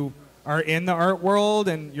 If you are in the art world,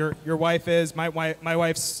 and your wife is, my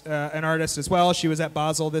wife's an artist as well. She was at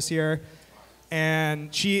Basel this year,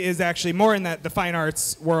 and she is actually more in the fine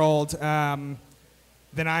arts world than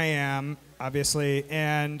I am, obviously.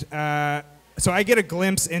 And so I get a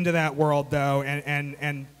glimpse into that world though,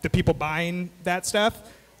 and the people buying that stuff.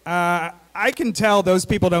 I can tell those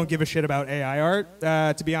people don't give a shit about AI art,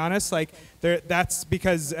 to be honest. Like, that's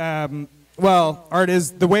because, well,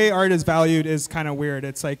 the way art is valued is kind of weird.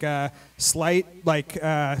 It's like a slight, like,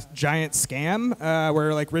 giant scam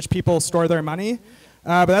where like rich people store their money.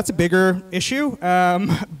 but that's a bigger issue.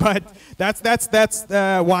 But that's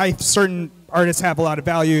why certain artists have a lot of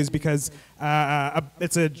value, is because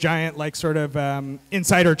it's a giant like sort of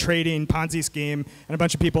insider trading Ponzi scheme, and a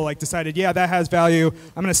bunch of people like decided, yeah, that has value.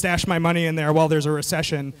 I'm going to stash my money in there while there's a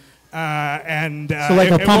recession. So like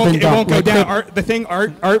it won't go down.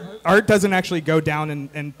 Art doesn't actually go down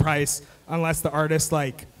in price unless the artist,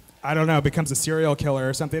 like, I don't know, becomes a serial killer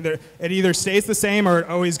or something. It either stays the same or it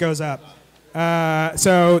always goes up.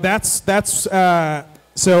 So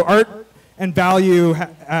so art and value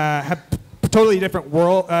have totally different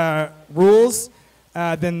rules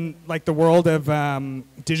than like the world of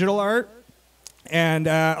digital art. And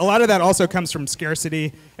a lot of that also comes from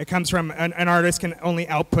scarcity. It comes from an artist can only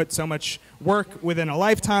output so much work within a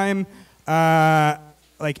lifetime.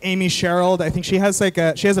 Like Amy Sherald, I think she has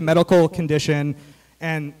a medical condition,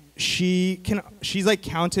 and she's like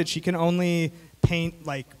counted. She can only paint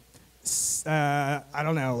like I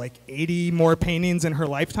don't know, like 80 more paintings in her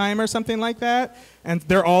lifetime or something like that. And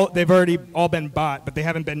they've already all been bought, but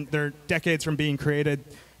they're decades from being created.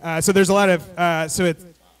 So there's a lot of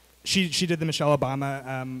She did the Michelle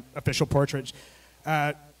Obama official portrait.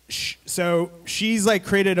 So she's like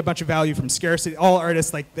created a bunch of value from scarcity. All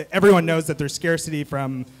artists, like everyone knows that there's scarcity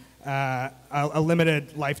from a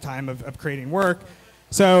limited lifetime of creating work.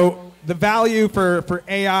 So the value for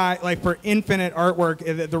AI, like for infinite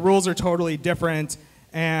artwork, the rules are totally different.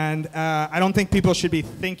 And I don't think people should be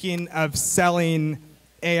thinking of selling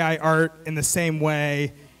AI art in the same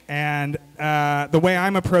way. And the way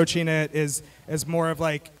I'm approaching it is more of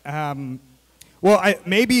like,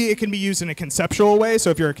 maybe it can be used in a conceptual way. So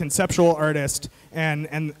if you're a conceptual artist,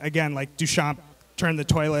 and again, like Duchamp turned the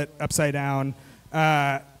toilet upside down,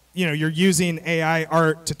 you're using AI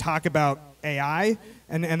art to talk about AI,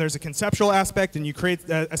 and there's a conceptual aspect, and you create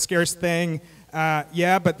a scarce thing.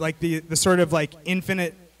 But like the sort of like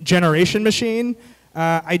infinite generation machine,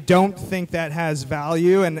 I don't think that has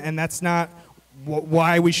value, and that's not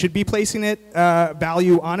why we should be placing it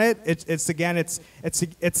value on it.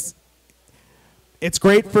 It's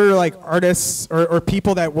great for like artists or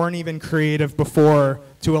people that weren't even creative before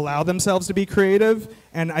to allow themselves to be creative,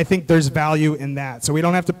 and I think there's value in that. So we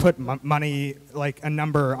don't have to put money, like a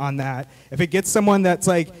number on that. If it gets someone that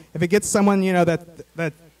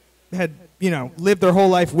had lived their whole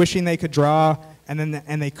life wishing they could draw,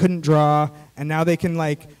 and they couldn't draw, and now they can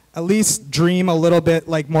like at least dream a little bit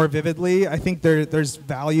like more vividly, I think there's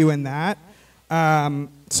value in that.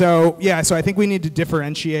 So I think we need to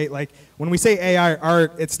differentiate. Like when we say AI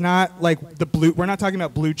art, it's not like we're not talking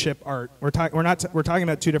about blue chip art. We're talking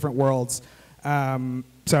about two different worlds.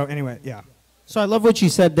 So anyway, yeah. So I love what you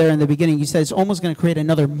said there in the beginning. You said it's almost going to create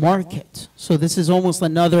another market. So this is almost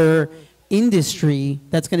another industry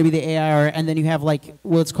that's going to be the AI art, and then you have like,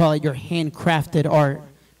 let's call it your handcrafted art.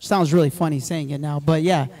 Sounds really funny saying it now, but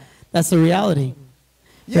yeah, that's the reality.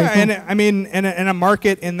 Yeah, cool. And I mean, in a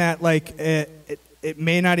market in that like it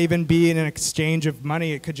may not even be in an exchange of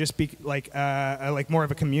money. It could just be like more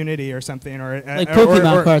of a community or something, or like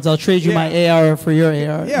Pokemon cards. I'll trade you my AR for your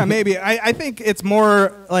AR. Yeah, maybe. I think it's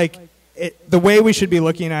more like the way we should be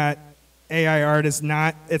looking at AI art is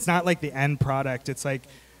not. It's not like the end product. It's like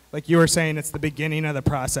you were saying, it's the beginning of the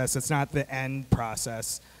process. It's not the end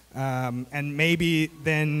process. And maybe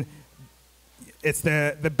then it's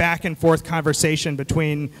the back and forth conversation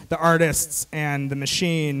between the artists and the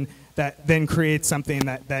machine that then creates something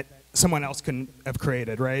that someone else couldn't have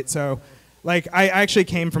created, right? So, like, I actually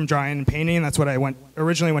came from drawing and painting. That's what I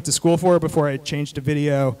originally went to school for before I changed to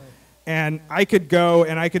video. And I could go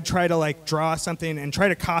and I could try to like draw something and try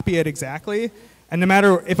to copy it exactly. And no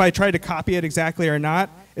matter if I tried to copy it exactly or not,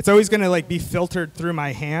 it's always going to like be filtered through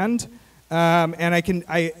my hand. And I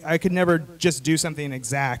could never just do something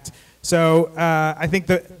exact. So I think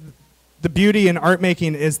the beauty in art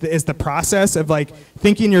making is the process of like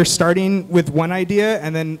thinking you're starting with one idea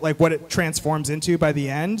and then like what it transforms into by the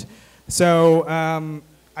end. So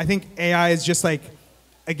I think AI is just like,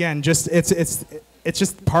 again, it's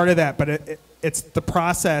just part of that, but it's the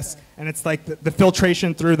process, and it's like the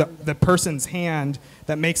filtration through the person's hand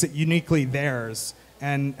that makes it uniquely theirs,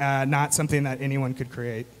 and not something that anyone could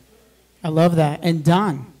create. I love that. And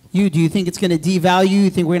Don, do you think it's going to devalue?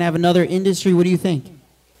 You think we're going to have another industry? What do you think?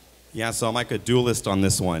 Yeah, so I'm like a dualist on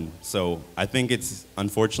this one. So I think it's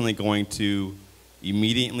unfortunately going to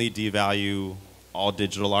immediately devalue all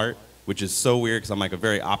digital art, which is so weird because I'm like a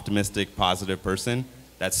very optimistic, positive person.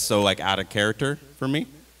 That's so like out of character for me.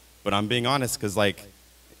 But I'm being honest because like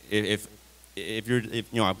if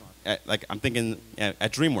I'm thinking at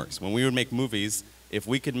DreamWorks, when we would make movies, if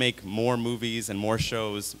we could make more movies and more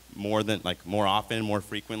shows more often, more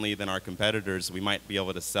frequently than our competitors, we might be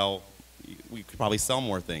able to sell, we could probably sell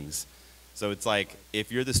more things. So it's like, if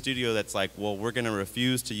you're the studio that's like, well, we're going to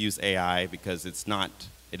refuse to use AI because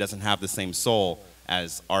it doesn't have the same soul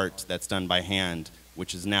as art that's done by hand,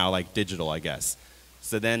 which is now like digital, I guess.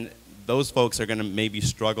 So then those folks are going to maybe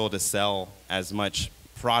struggle to sell as much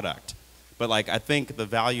product. But like, I think the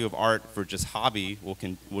value of art for just hobby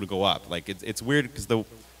will go up. Like, it's weird because the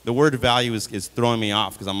word value is throwing me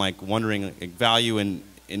off, because I'm like wondering, like, value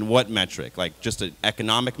in what metric? Like just an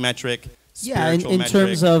economic metric? Yeah, in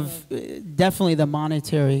terms of definitely the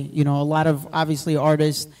monetary. You know, a lot of obviously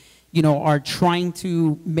artists, you know, are trying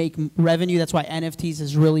to make revenue. That's why NFTs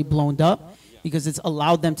has really blown up, because it's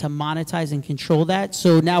allowed them to monetize and control that.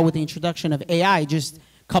 So now with the introduction of AI, just a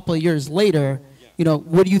couple of years later, you know,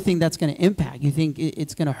 what do you think that's going to impact? You think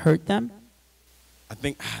it's going to hurt them? I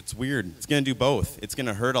think it's weird. It's going to do both. It's going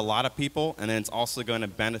to hurt a lot of people, and then it's also going to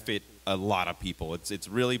benefit a lot of people. It's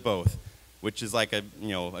really both, which is like a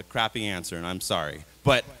crappy answer, and I'm sorry.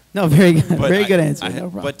 But no, very good, very good answer. No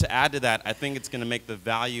problem. But to add to that, I think it's going to make the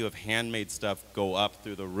value of handmade stuff go up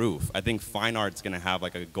through the roof. I think fine art's going to have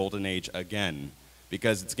like a golden age again,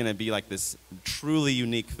 because it's going to be like this truly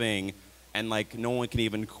unique thing. And like, no one can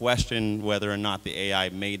even question whether or not the AI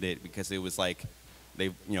made it, because it was like,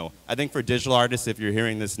 I think for digital artists, if you're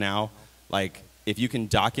hearing this now, like, if you can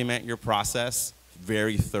document your process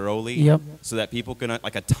very thoroughly, so that people can,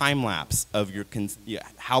 like a time lapse of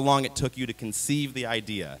how long it took you to conceive the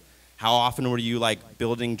idea, how often were you like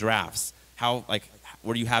building drafts, how like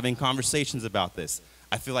were you having conversations about this?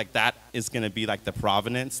 I feel like that is going to be like the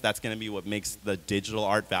provenance. That's going to be what makes the digital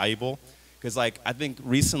art valuable. Because like, I think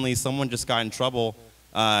recently someone just got in trouble.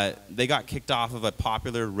 They got kicked off of a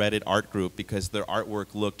popular Reddit art group because their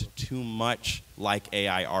artwork looked too much like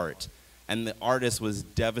AI art. And the artist was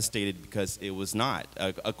devastated because it was not.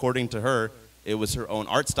 According to her, it was her own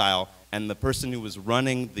art style. And the person who was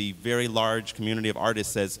running the very large community of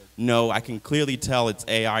artists says, no, I can clearly tell it's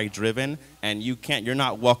AI driven, and you're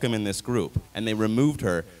not welcome in this group. And they removed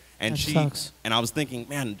her. And I was thinking,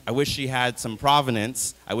 man, I wish she had some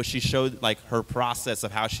provenance. I wish she showed like her process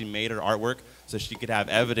of how she made her artwork, so she could have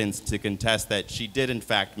evidence to contest that she did in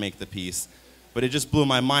fact make the piece. But it just blew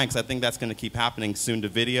my mind, because I think that's going to keep happening soon, to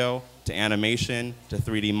video, to animation, to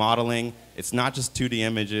 3D modeling. It's not just 2D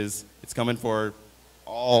images. It's coming for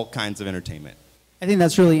all kinds of entertainment. I think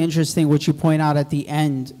that's really interesting what you point out at the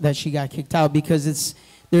end, that she got kicked out, because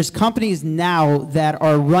there's companies now that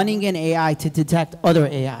are running an AI to detect other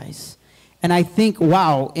AIs. And I think,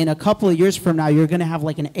 wow, in a couple of years from now, you're going to have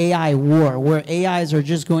like an AI war, where AIs are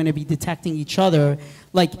just going to be detecting each other.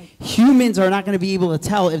 Like, humans are not going to be able to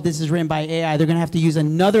tell if this is written by AI. They're going to have to use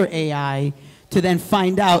another AI to then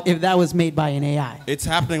find out if that was made by an AI. It's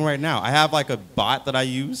happening right now. I have like a bot that I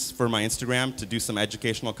use for my Instagram to do some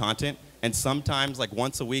educational content. And sometimes, like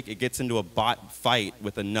once a week, it gets into a bot fight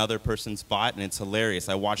with another person's bot, and it's hilarious.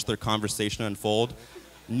 I watch their conversation unfold.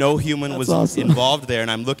 No human was involved there,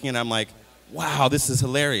 and I'm looking and I'm like, wow, this is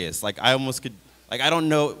hilarious. Like, I almost could, like, I don't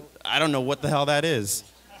know what the hell that is.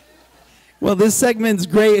 Well, this segment's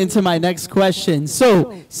great into my next question.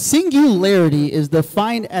 So, singularity is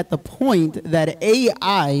defined at the point that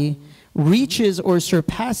AI reaches or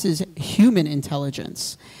surpasses human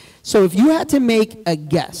intelligence. So if you had to make a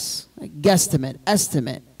guess, a guesstimate,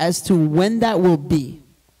 estimate as to when that will be,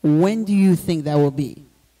 when do you think that will be?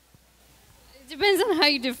 It depends on how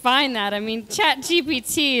you define that. I mean,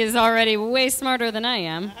 ChatGPT is already way smarter than I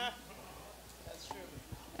am. That's true.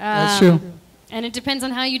 That's true. And it depends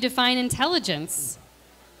on how you define intelligence.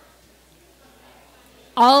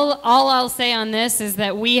 All I'll say on this is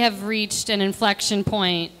that we have reached an inflection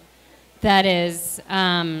point that is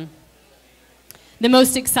the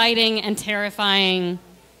most exciting and terrifying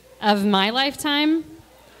of my lifetime.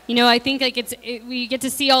 You know, I think like we get to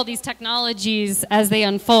see all these technologies as they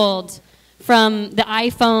unfold, from the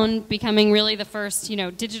iPhone becoming really the first,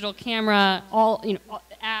 digital camera, all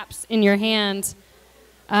apps in your hand,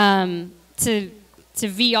 to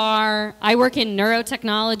VR. I work in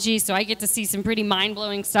neurotechnology, so I get to see some pretty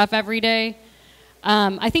mind-blowing stuff every day.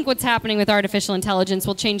 I think what's happening with artificial intelligence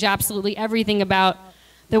will change absolutely everything about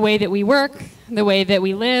the way that we work, the way that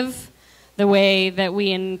we live, the way that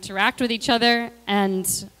we interact with each other, and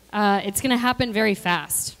it's going to happen very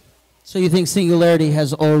fast. So you think singularity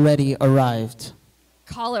has already arrived?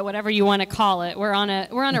 Call it whatever you want to call it. We're on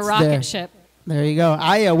a rocket ship. There you go.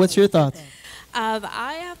 Aya, what's your thoughts?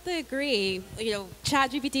 I have to agree.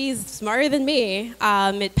 ChatGPT is smarter than me.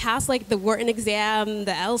 It passed like the Wharton exam,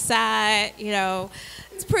 the LSAT.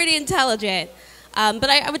 It's pretty intelligent. But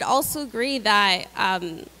I would also agree that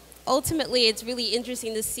ultimately it's really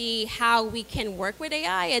interesting to see how we can work with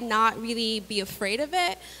AI and not really be afraid of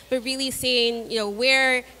it, but really seeing,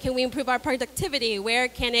 where can we improve our productivity, where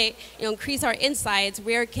can it, increase our insights,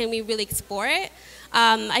 where can we really explore it.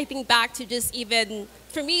 I think back to just even,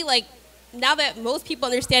 for me, like, now that most people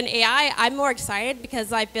understand AI, I'm more excited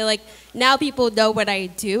because I feel like now people know what I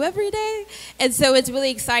do every day. And so it's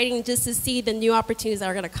really exciting just to see the new opportunities that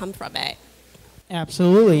are going to come from it.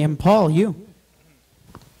 Absolutely. And Paul, you?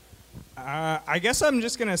 I guess I'm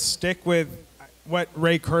just going to stick with what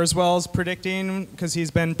Ray Kurzweil's predicting because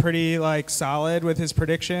he's been pretty solid with his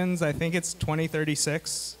predictions. I think it's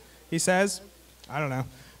 2036, he says. I don't know.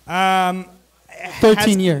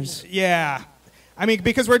 13 years. Yeah. I mean,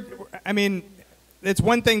 because it's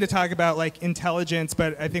one thing to talk about intelligence,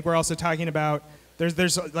 but I think we're also talking about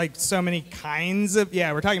there's so many kinds of,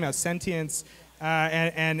 we're talking about sentience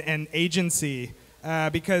and agency.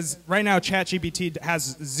 Because right now ChatGPT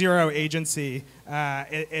has zero agency.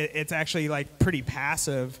 It's actually pretty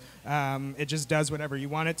passive. It just does whatever you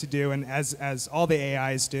want it to do, and as all the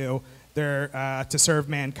AIs do, they're to serve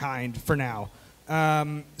mankind for now.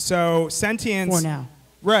 So sentience, for now,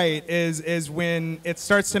 right, is when it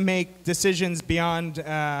starts to make decisions beyond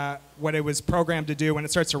what it was programmed to do. When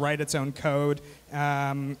it starts to write its own code,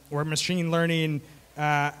 or machine learning.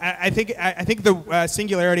 I think the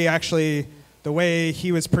singularity actually. The way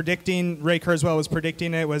he was predicting, Ray Kurzweil was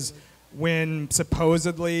predicting it, was when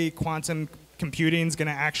supposedly quantum computing is going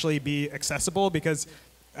to actually be accessible, because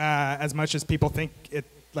as much as people think it,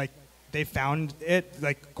 they found it,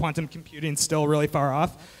 quantum computing is still really far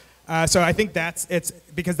off. So I think it's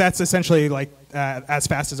because that's essentially as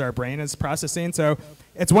fast as our brain is processing. So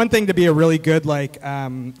it's one thing to be a really good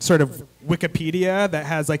sort of Wikipedia that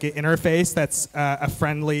has an interface that's a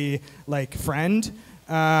friendly friend,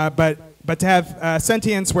 but to have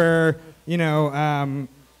sentience where,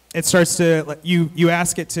 it starts to, you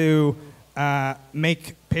ask it to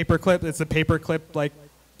make paperclip, it's a paperclip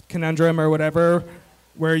conundrum or whatever,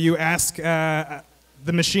 where you ask the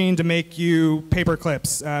machine to make you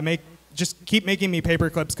paperclips. Just keep making me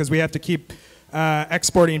paperclips because we have to keep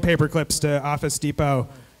exporting paperclips to Office Depot.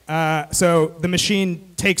 So the machine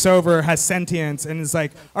takes over, has sentience, and is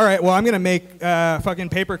like, all right, well, I'm going to make fucking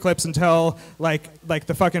paper clips until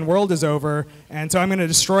the fucking world is over. And so I'm going to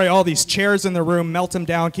destroy all these chairs in the room, melt them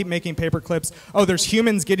down, keep making paper clips. Oh, there's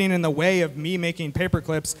humans getting in the way of me making paper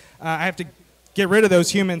clips. I have to get rid of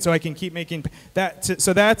those humans so I can keep making that.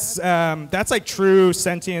 So that's true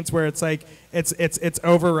sentience, where it's it's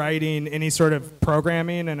overriding any sort of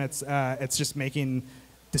programming, and it's just making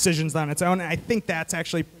decisions on its own. And I think that's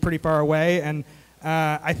actually pretty far away. And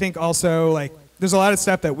I think also there's a lot of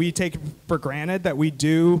stuff that we take for granted that we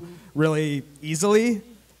do really easily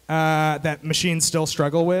that machines still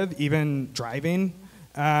struggle with. Even driving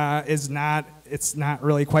it's not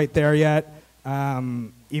really quite there yet.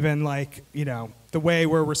 Even the way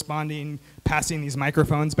we're responding, passing these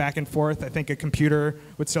microphones back and forth, I think a computer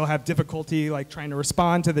would still have difficulty trying to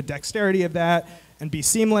respond to the dexterity of that and be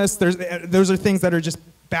seamless. Those are things that are just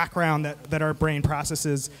background that our brain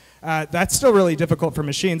processes. That's still really difficult for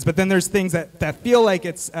machines. But then there's things that feel like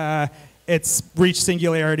it's reached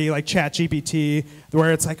singularity, like ChatGPT,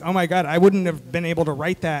 where it's oh my God, I wouldn't have been able to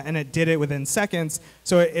write that, and it did it within seconds.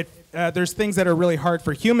 So there's things that are really hard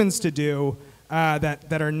for humans to do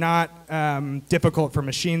that are not difficult for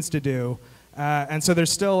machines to do. And so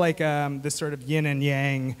there's still this sort of yin and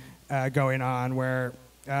yang going on, where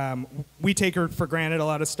we take for granted a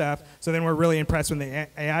lot of stuff, so then we're really impressed when the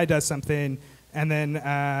AI does something, and then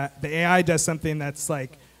the AI does something that's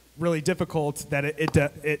really difficult that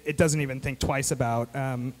it doesn't even think twice about.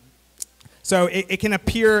 So it can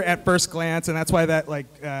appear at first glance, and that's why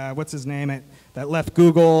that what's his name that left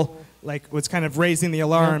Google was kind of raising the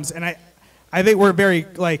alarms. And I think we're very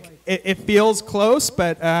it feels close,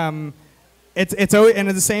 but it's and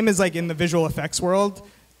the same as in the visual effects world.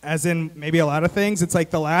 As in maybe a lot of things, it's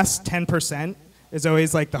the last 10% is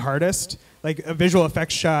always the hardest. A visual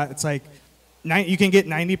effects shot, it's you can get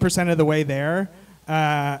 90% of the way there,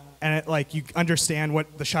 and you understand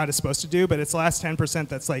what the shot is supposed to do, but it's the last 10%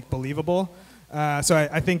 that's believable. So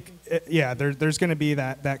I think, there's going to be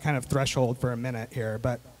that kind of threshold for a minute here.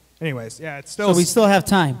 But anyways, it's still. So we still have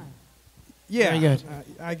time. Yeah, very good.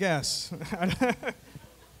 I guess. Time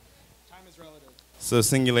is relative. So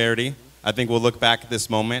singularity. I think we'll look back at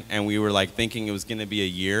this moment, and we were thinking it was going to be a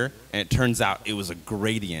year, and it turns out it was a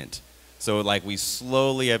gradient. So we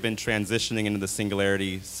slowly have been transitioning into the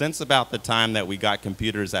singularity since about the time that we got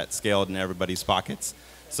computers that scaled in everybody's pockets.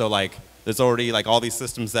 So there's already all these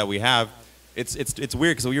systems that we have. It's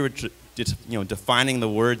weird because we were defining the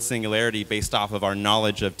word singularity based off of our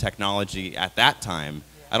knowledge of technology at that time.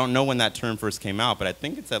 I don't know when that term first came out, but I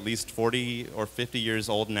think it's at least 40 or 50 years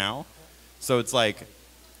old now. So it's like,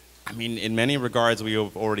 I mean, in many regards, we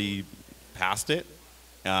have already passed it.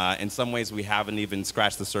 In some ways, we haven't even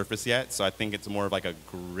scratched the surface yet. So I think it's more of like a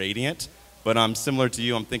gradient. But similar to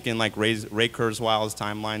you, I'm thinking like Ray Kurzweil's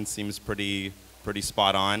timeline seems pretty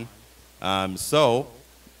spot on. So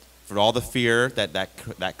for all the fear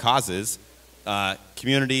that causes,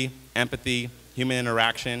 community, empathy, human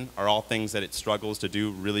interaction are all things that it struggles to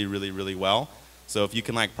do really, really, really well. So if you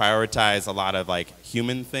can like prioritize a lot of like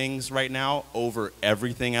human things right now over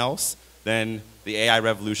everything else, then the AI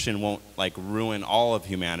revolution won't like ruin all of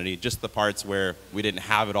humanity, just the parts where we didn't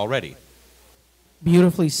have it already.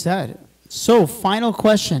 Beautifully said. So, final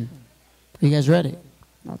question. Are you guys ready?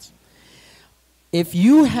 If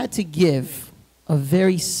you had to give a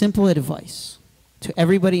very simple advice to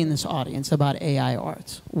everybody in this audience about AI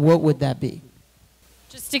art, what would that be?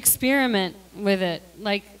 Just experiment with it.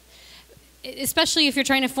 Like, especially if you're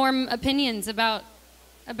trying to form opinions about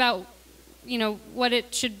what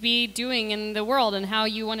it should be doing in the world and how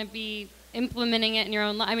you want to be implementing it in your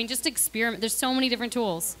own life. I mean, just experiment. There's so many different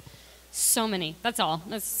tools. So many. That's all.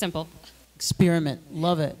 That's simple. Experiment.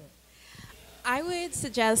 Love it. I would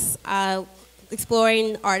suggest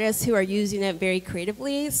exploring artists who are using it very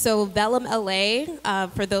creatively. So Vellum LA,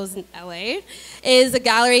 for those in LA, is a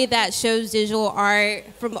gallery that shows digital art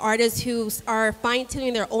from artists who are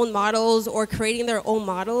fine-tuning their own models or creating their own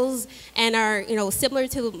models and are, similar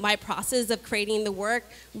to my process of creating the work,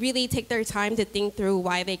 really take their time to think through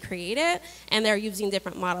why they create it, and they're using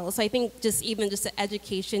different models. So I think just an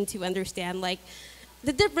education to understand like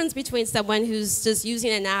the difference between someone who's just using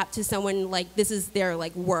an app to someone like this is their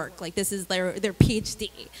like work, like this is their PhD.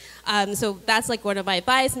 So that's like one of my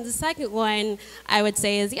advice. And the second one I would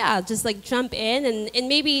say is, yeah, just like jump in and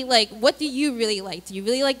maybe like, what do you really like? Do you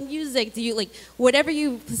really like music? Do you like whatever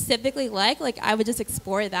you specifically like I would just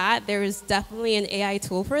explore that. There is definitely an AI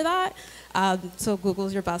tool for that. So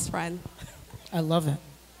Google's your best friend. I love it.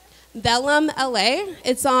 Vellum LA.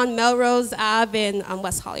 It's on Melrose Ave in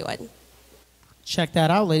West Hollywood. Check that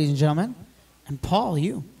out, ladies and gentlemen. And Paul,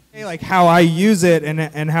 you. Like how I use it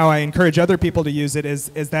and how I encourage other people to use it is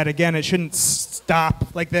that, again, it shouldn't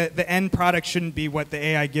stop. Like the end product shouldn't be what the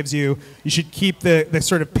AI gives you. You should keep the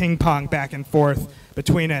sort of ping pong back and forth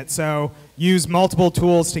between it. So use multiple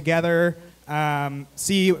tools together.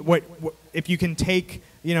 See what if you can take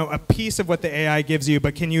a piece of what the AI gives you,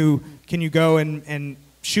 but can you go and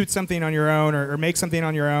shoot something on your own or make something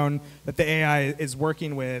on your own that the AI is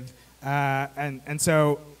working with. And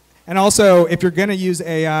also, if you're going to use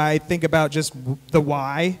AI, think about just the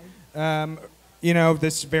why.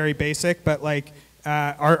 This is very basic, but like,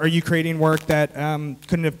 are you creating work that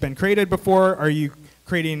couldn't have been created before? Are you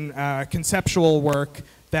creating conceptual work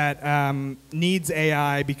that needs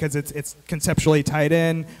AI because it's conceptually tied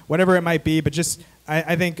in? Whatever it might be, but just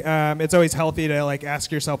I think it's always healthy to like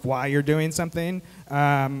ask yourself why you're doing something,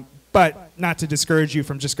 but not to discourage you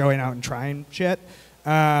from just going out and trying shit.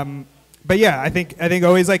 But yeah, I think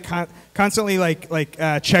always like constantly like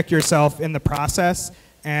check yourself in the process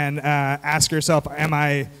and ask yourself, am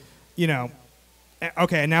I,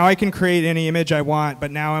 okay, now I can create any image I want,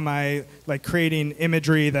 but now am I like creating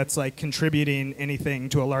imagery that's like contributing anything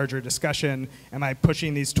to a larger discussion? Am I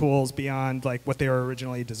pushing these tools beyond like what they were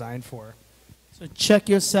originally designed for? So check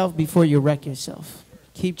yourself before you wreck yourself.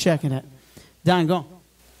 Keep checking it. Don, go.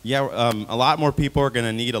 Yeah, a lot more people are going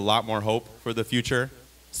to need a lot more hope for the future.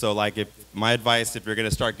 So like my advice, if you're going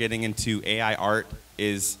to start getting into AI art,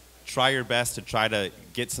 is try your best to try to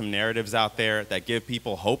get some narratives out there that give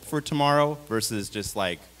people hope for tomorrow versus just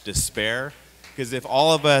like despair. Because if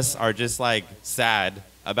all of us are just like sad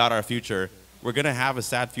about our future, we're going to have a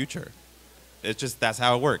sad future. It's just, that's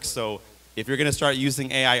how it works. So if you're going to start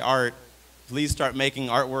using AI art, please start making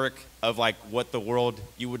artwork of like what the world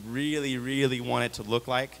you would really, really want it to look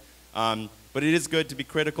like. But it is good to be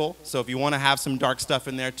critical. So if you want to have some dark stuff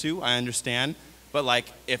in there too, I understand. But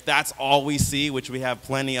like if that's all we see, which we have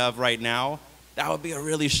plenty of right now, that would be a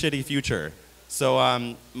really shitty future. So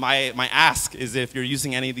my ask is, if you're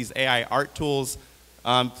using any of these AI art tools,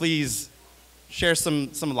 please share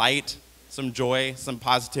some light, some joy, some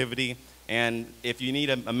positivity. And if you need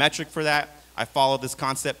a metric for that, I follow this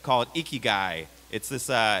concept called Ikigai. It's this.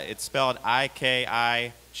 It's spelled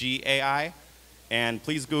I-K-I-G-A-I, and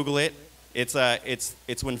please Google it. It's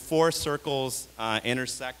when four circles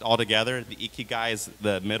intersect all together. The Ikigai is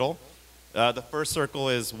the middle. The first circle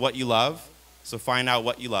is what you love, so find out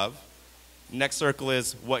what you love. Next circle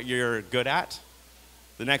is what you're good at.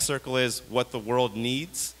 The next circle is what the world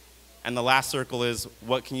needs. And the last circle is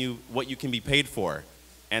what you can be paid for.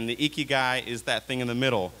 And the ikigai is that thing in the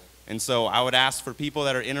middle. And so I would ask for people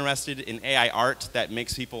that are interested in AI art that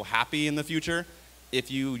makes people happy in the future, if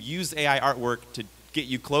you use AI artwork to get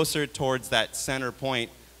you closer towards that center point,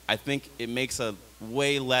 I think it makes a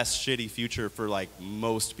way less shitty future for like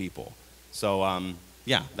most people. So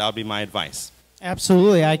yeah, that would be my advice.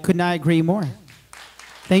 Absolutely, I could not agree more.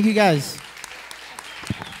 Thank you guys.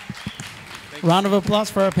 Round of applause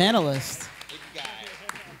for our panelists.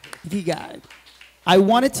 Ikigai. I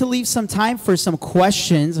wanted to leave some time for some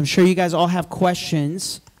questions. I'm sure you guys all have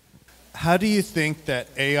questions. How do you think that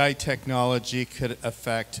AI technology could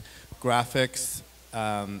affect graphics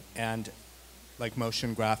and like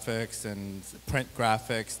motion graphics and print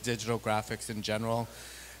graphics, digital graphics in general?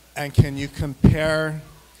 And can you compare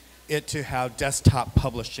it to how desktop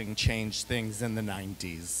publishing changed things in the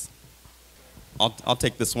 90s? I'll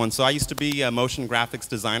take this one. So I used to be a motion graphics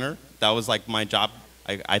designer. That was like my job.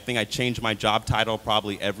 I think I change my job title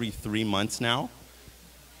probably every 3 months now.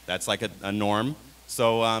 That's like a norm.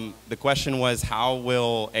 So the question was, how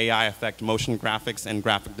will AI affect motion graphics and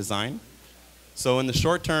graphic design? So in the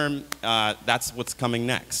short term, that's what's coming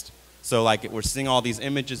next. So like we're seeing all these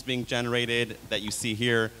images being generated that you see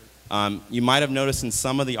here. You might have noticed in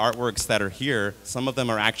some of the artworks that are here, some of them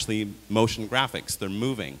are actually motion graphics. They're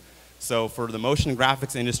moving. So for the motion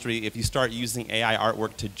graphics industry, if you start using AI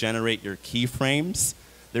artwork to generate your keyframes,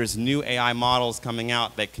 there's new AI models coming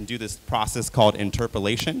out that can do this process called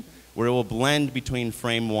interpolation, where it will blend between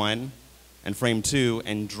frame 1 and frame 2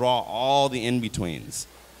 and draw all the in-betweens.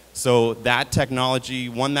 So that technology,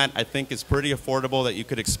 one that I think is pretty affordable that you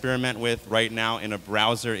could experiment with right now in a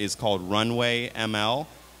browser, is called Runway ML.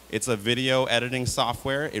 It's a video editing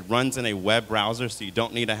software. It runs in a web browser, so you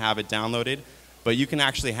don't need to have it downloaded. But you can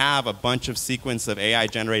actually have a bunch of sequence of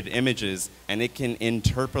AI-generated images, and it can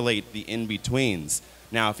interpolate the in-betweens.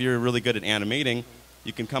 Now, if you're really good at animating,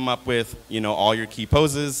 you can come up with, you know, all your key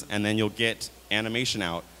poses, and then you'll get animation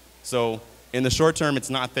out. So in the short term, it's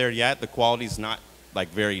not there yet. The quality's not like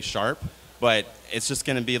very sharp, but it's just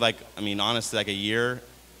going to be like, I mean, honestly, like a year,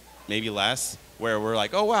 maybe less, where we're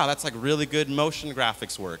like, oh wow, that's like really good motion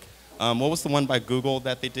graphics work. What was the one by Google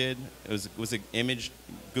that they did? It was an image,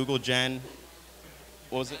 Google Gen.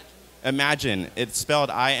 What was it? Imagine. It's spelled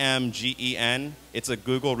IMGEN. It's a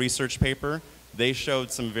Google research paper. They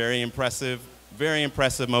showed some very impressive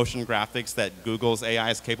motion graphics that Google's AI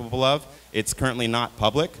is capable of. It's currently not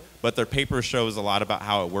public, but their paper shows a lot about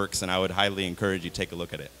how it works, and I would highly encourage you to take a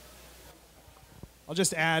look at it. I'll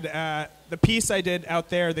just add, the piece I did out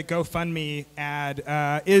there, the GoFundMe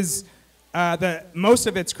ad, is most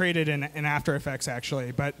of it's created in After Effects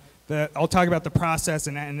actually, but I'll talk about the process,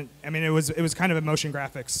 and I mean it was kind of a motion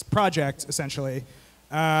graphics project essentially,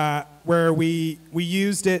 where we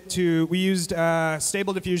used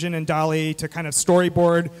Stable Diffusion and DALL-E to kind of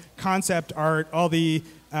storyboard concept art. All the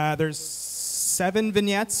there's 7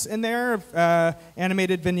 vignettes in there,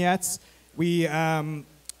 animated vignettes. We kind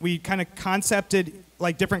of concepted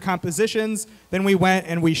like different compositions. Then we went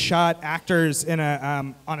and we shot actors in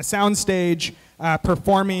on a sound stage,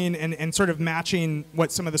 performing and sort of matching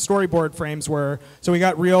what some of the storyboard frames were. So we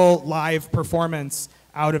got real live performance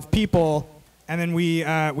out of people. And then we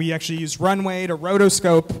actually used Runway to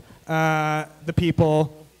rotoscope the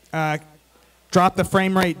people, drop the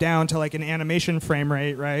frame rate down to like an animation frame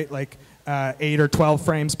rate, right? Like 8 or 12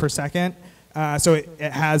 frames per second. So it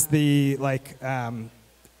has the like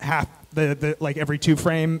half the like every 2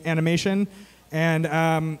 frame animation,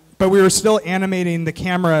 and but we were still animating the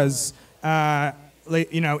cameras,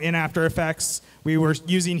 you know, in After Effects. We were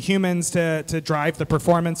using humans to drive the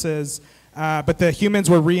performances, but the humans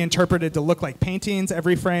were reinterpreted to look like paintings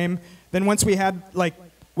every frame. Then once we had a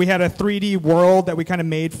 3D world that we kind of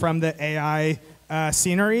made from the AI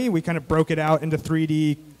scenery, we kind of broke it out into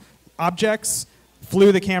 3D objects,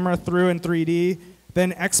 flew the camera through in 3D,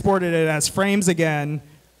 then exported it as frames again,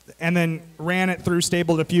 and then ran it through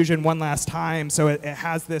Stable Diffusion one last time. So it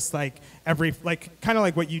has this like kind of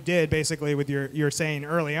like what you did basically with your saying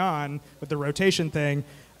early on with the rotation thing,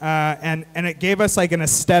 and it gave us like an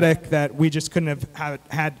aesthetic that we just couldn't have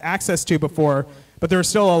had access to before. But there was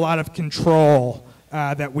still a lot of control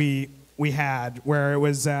that we had, where it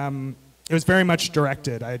was very much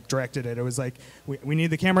directed. I directed it. It was like, we need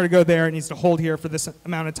the camera to go there. It needs to hold here for this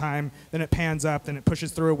amount of time. Then it pans up. Then it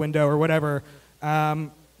pushes through a window or whatever.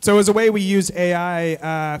 So it was a way we use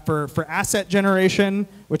AI for asset generation,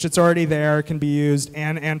 which it's already there, can be used,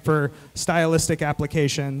 and for stylistic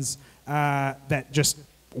applications that just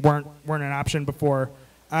weren't an option before.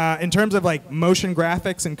 In terms of like motion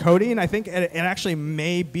graphics and coding, I think it actually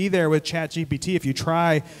may be there with ChatGPT if you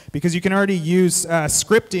try, because you can already use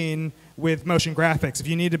scripting with motion graphics. If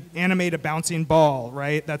you need to animate a bouncing ball,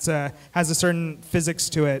 right, that's has a certain physics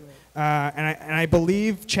to it. And I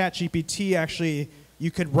believe ChatGPT actually, you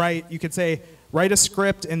could say, write a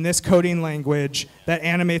script in this coding language that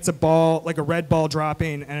animates a ball, like a red ball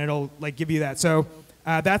dropping, and it'll like give you that. So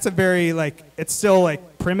that's a very like, it's still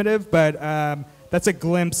like primitive, but that's a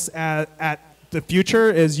glimpse at the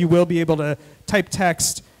future. Is you will be able to type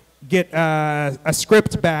text, get a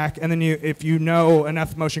script back, and then if you know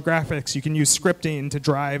enough motion graphics, you can use scripting to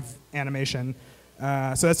drive animation.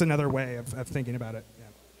 So that's another way of thinking about it. Yeah.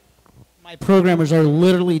 My programmers are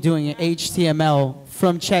literally doing HTML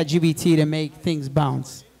from ChatGPT to make things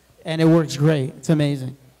bounce, and it works great. It's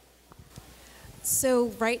amazing. So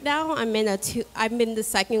right now I'm in the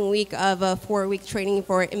second week of a 4-week training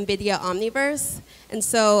for NVIDIA Omniverse. And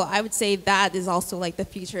so I would say that is also like the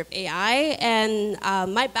future of AI. And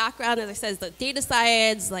my background, as I said, is the data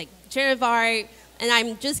science, like generative art, and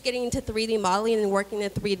I'm just getting into 3D modeling and working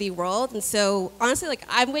in the 3D world. And so honestly, like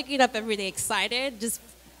I'm waking up every day excited just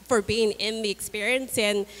for being in the experience.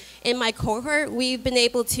 And in my cohort, we've been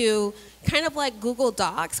able to kind of like Google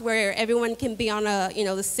Docs, where everyone can be on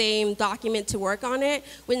the same document to work on it.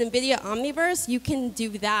 With NVIDIA Omniverse, you can do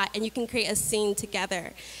that, and you can create a scene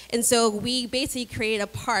together. And so we basically created a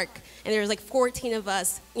park, and there's like 14 of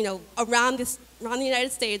us, around the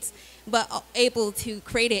United States, but able to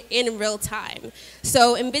create it in real time.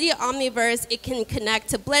 So NVIDIA Omniverse, it can connect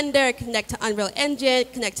to Blender, connect to Unreal Engine,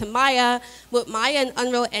 connect to Maya. With Maya and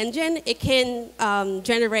Unreal Engine, it can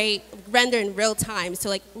render in real time, so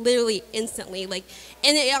like literally instantly. And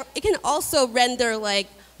it can also render like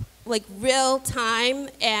real time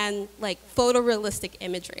and like photorealistic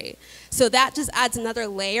imagery. So that just adds another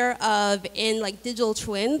layer of like digital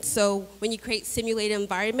twins. So when you create simulated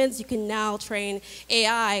environments, you can now train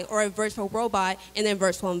AI or a virtual robot in a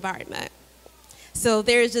virtual environment. So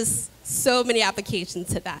there's just so many applications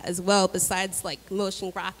to that as well, besides like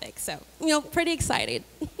motion graphics. So, pretty excited.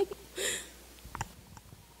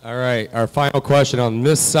 All right, our final question on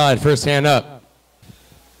this side. First hand up.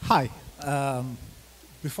 Hi.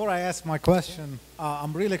 Before I ask my question,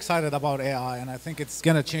 I'm really excited about AI, and I think it's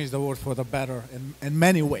going to change the world for the better in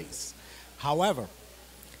many ways. However,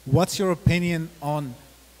 what's your opinion on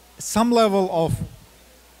some level of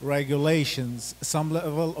regulations, some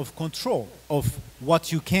level of control of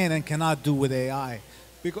what you can and cannot do with AI?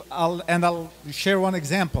 I'll share one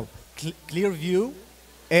example. Clearview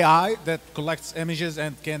AI that collects images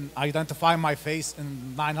and can identify my face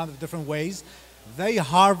in 900 different ways. They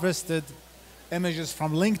harvested images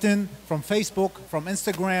from LinkedIn, from Facebook, from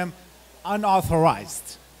Instagram,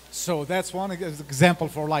 unauthorized. So that's one example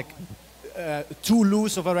for like too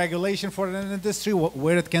loose of a regulation for an industry,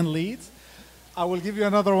 where it can lead. I will give you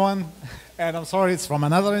another one, and I'm sorry, it's from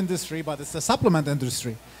another industry, but it's the supplement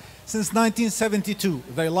industry. Since 1972,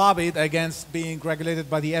 they lobbied against being regulated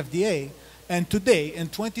by the FDA, and today, in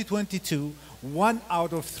 2022, 1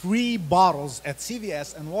 out of 3 bottles at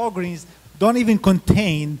CVS and Walgreens don't even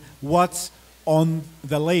contain what's on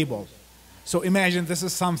the label. So imagine this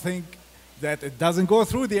is something that it doesn't go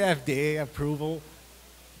through the FDA approval.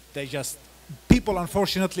 People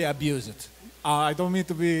unfortunately abuse it. I don't mean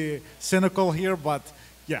to be cynical here, but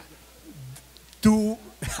yeah, too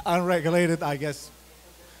unregulated, I guess,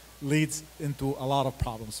 leads into a lot of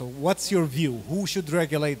problems. So what's your view? Who should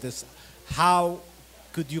regulate this? How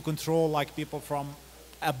could you control like people from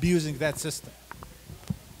abusing that system?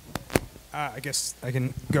 I guess I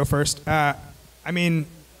can go first. I mean,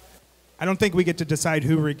 I don't think we get to decide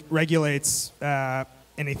who regulates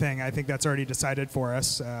anything. I think that's already decided for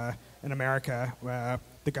us in America.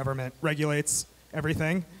 The government regulates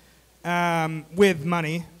everything with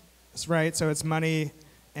money, right? So it's money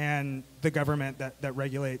and the government that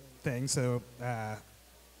regulate things. So,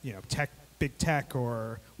 big tech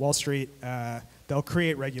or Wall Street, they'll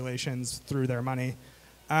create regulations through their money.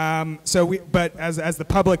 But as the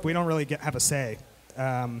public, we don't really have a say,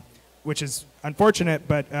 which is unfortunate,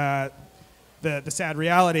 but the sad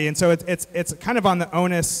reality. And so it's kind of on the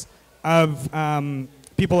onus of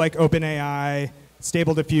people like OpenAI,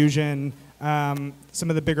 Stable Diffusion, some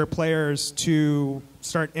of the bigger players to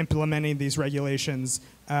start implementing these regulations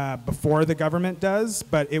before the government does.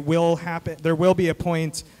 But it will happen. There will be a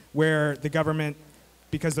point where the government,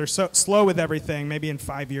 because they're so slow with everything, maybe in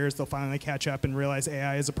 5 years they'll finally catch up and realize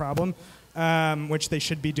AI is a problem, which they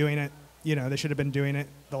should be doing it. They should have been doing it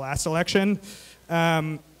the last election.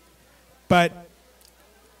 But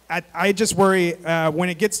I just worry when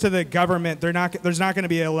it gets to the government, there's not going to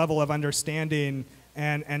be a level of understanding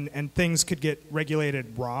and things could get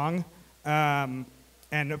regulated wrong. And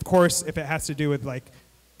of course, if it has to do with like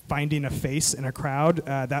finding a face in a crowd,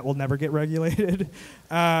 that will never get regulated.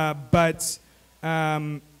 But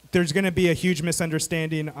there's going to be a huge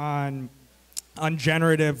misunderstanding on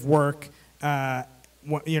generative work, by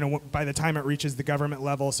the time it reaches the government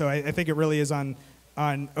level. So I think it really is on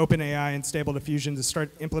OpenAI and Stable Diffusion to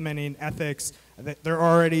start implementing ethics. They're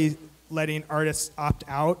already letting artists opt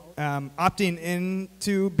out. Opting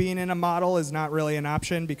into being in a model is not really an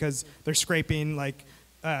option because they're scraping like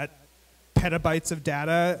petabytes of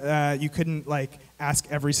data. You couldn't like ask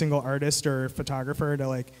every single artist or photographer to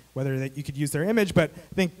like whether you could use their image, but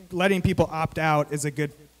I think letting people opt out is a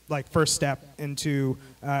good like first step into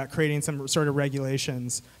creating some sort of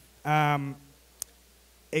regulations.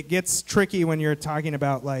 It gets tricky when you're talking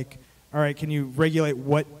about like, all right, can you regulate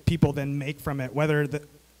what people then make from it,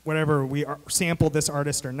 whatever we sample this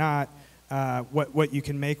artist or not, what you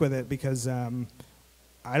can make with it, because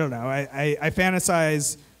I don't know, I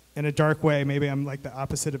fantasize in a dark way, maybe I'm like the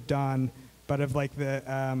opposite of Don, but of like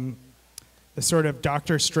the sort of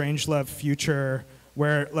Dr. Strangelove future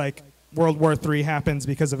where like World War III happens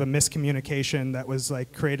because of a miscommunication that was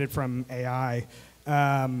like created from AI.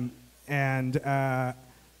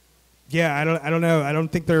 Yeah, I don't know. I don't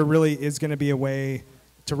think there really is going to be a way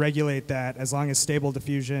to regulate that as long as Stable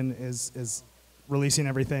Diffusion is releasing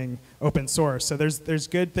everything open source. So there's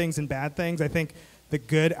good things and bad things. I think the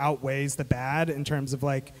good outweighs the bad in terms of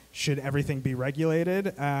like, should everything be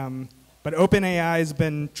regulated? But OpenAI has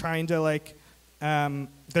been trying to like,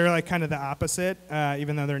 they're like kind of the opposite,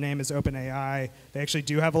 even though their name is OpenAI. They actually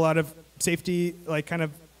do have a lot of safety like kind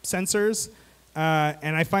of sensors.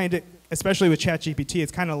 And I find it, especially with ChatGPT,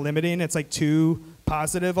 it's kind of limiting. It's like too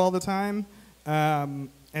positive all the time.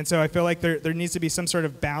 And so I feel like there needs to be some sort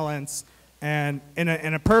of balance. And in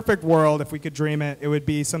a perfect world, if we could dream it, it would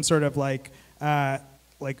be some sort of like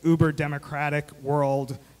uber democratic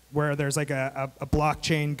world where there's like a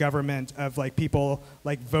blockchain government of like people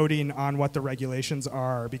like voting on what the regulations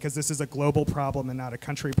are, because this is a global problem and not a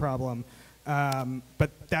country problem.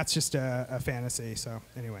 But that's just a fantasy. So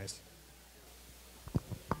anyways.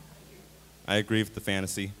 I agree with the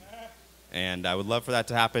fantasy, and I would love for that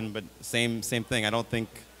to happen, but same thing.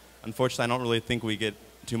 Unfortunately, I don't really think we get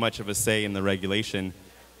too much of a say in the regulation,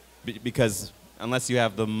 because unless you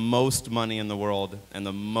have the most money in the world and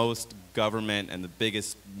the most government and the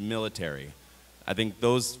biggest military, I think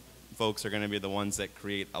those folks are going to be the ones that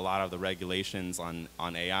create a lot of the regulations on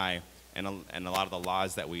AI and a lot of the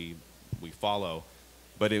laws that we follow.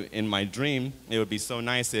 But in my dream, it would be so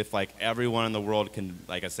nice if like everyone in the world can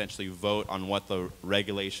like essentially vote on what the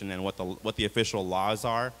regulation and what the official laws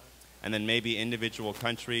are, and then maybe individual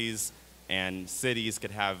countries and cities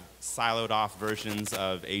could have siloed off versions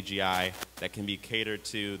of AGI that can be catered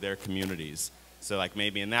to their communities. So like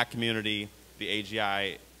maybe in that community, the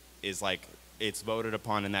AGI is like, it's voted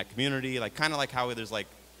upon in that community, like kind of like how there's like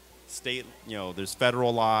state, there's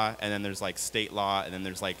federal law, and then there's like state law, and then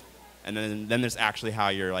there's like, and then there's actually how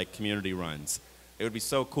your like community runs. It would be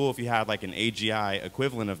so cool if you had like an AGI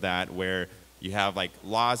equivalent of that, where you have like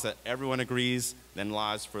laws that everyone agrees, then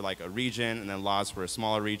laws for like a region, and then laws for a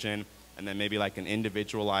smaller region, and then maybe like an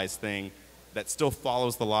individualized thing that still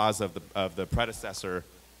follows the laws of the predecessor.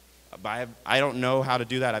 But I don't know how to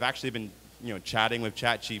do that. I've actually been chatting with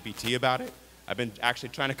ChatGPT about it. I've been actually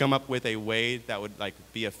trying to come up with a way that would like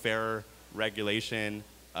be a fairer regulation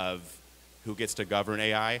of who gets to govern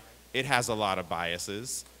AI. It has a lot of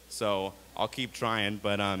biases, so I'll keep trying,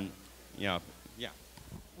 but yeah.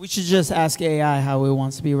 We should just ask AI how it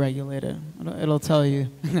wants to be regulated. It'll tell you.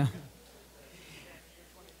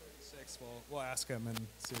 We'll ask him and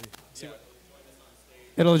see what.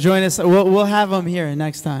 It'll join us. We'll have them here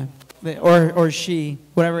next time, or she,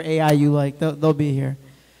 whatever AI you like. They'll be here.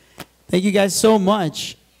 Thank you guys so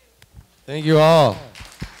much. Thank you all.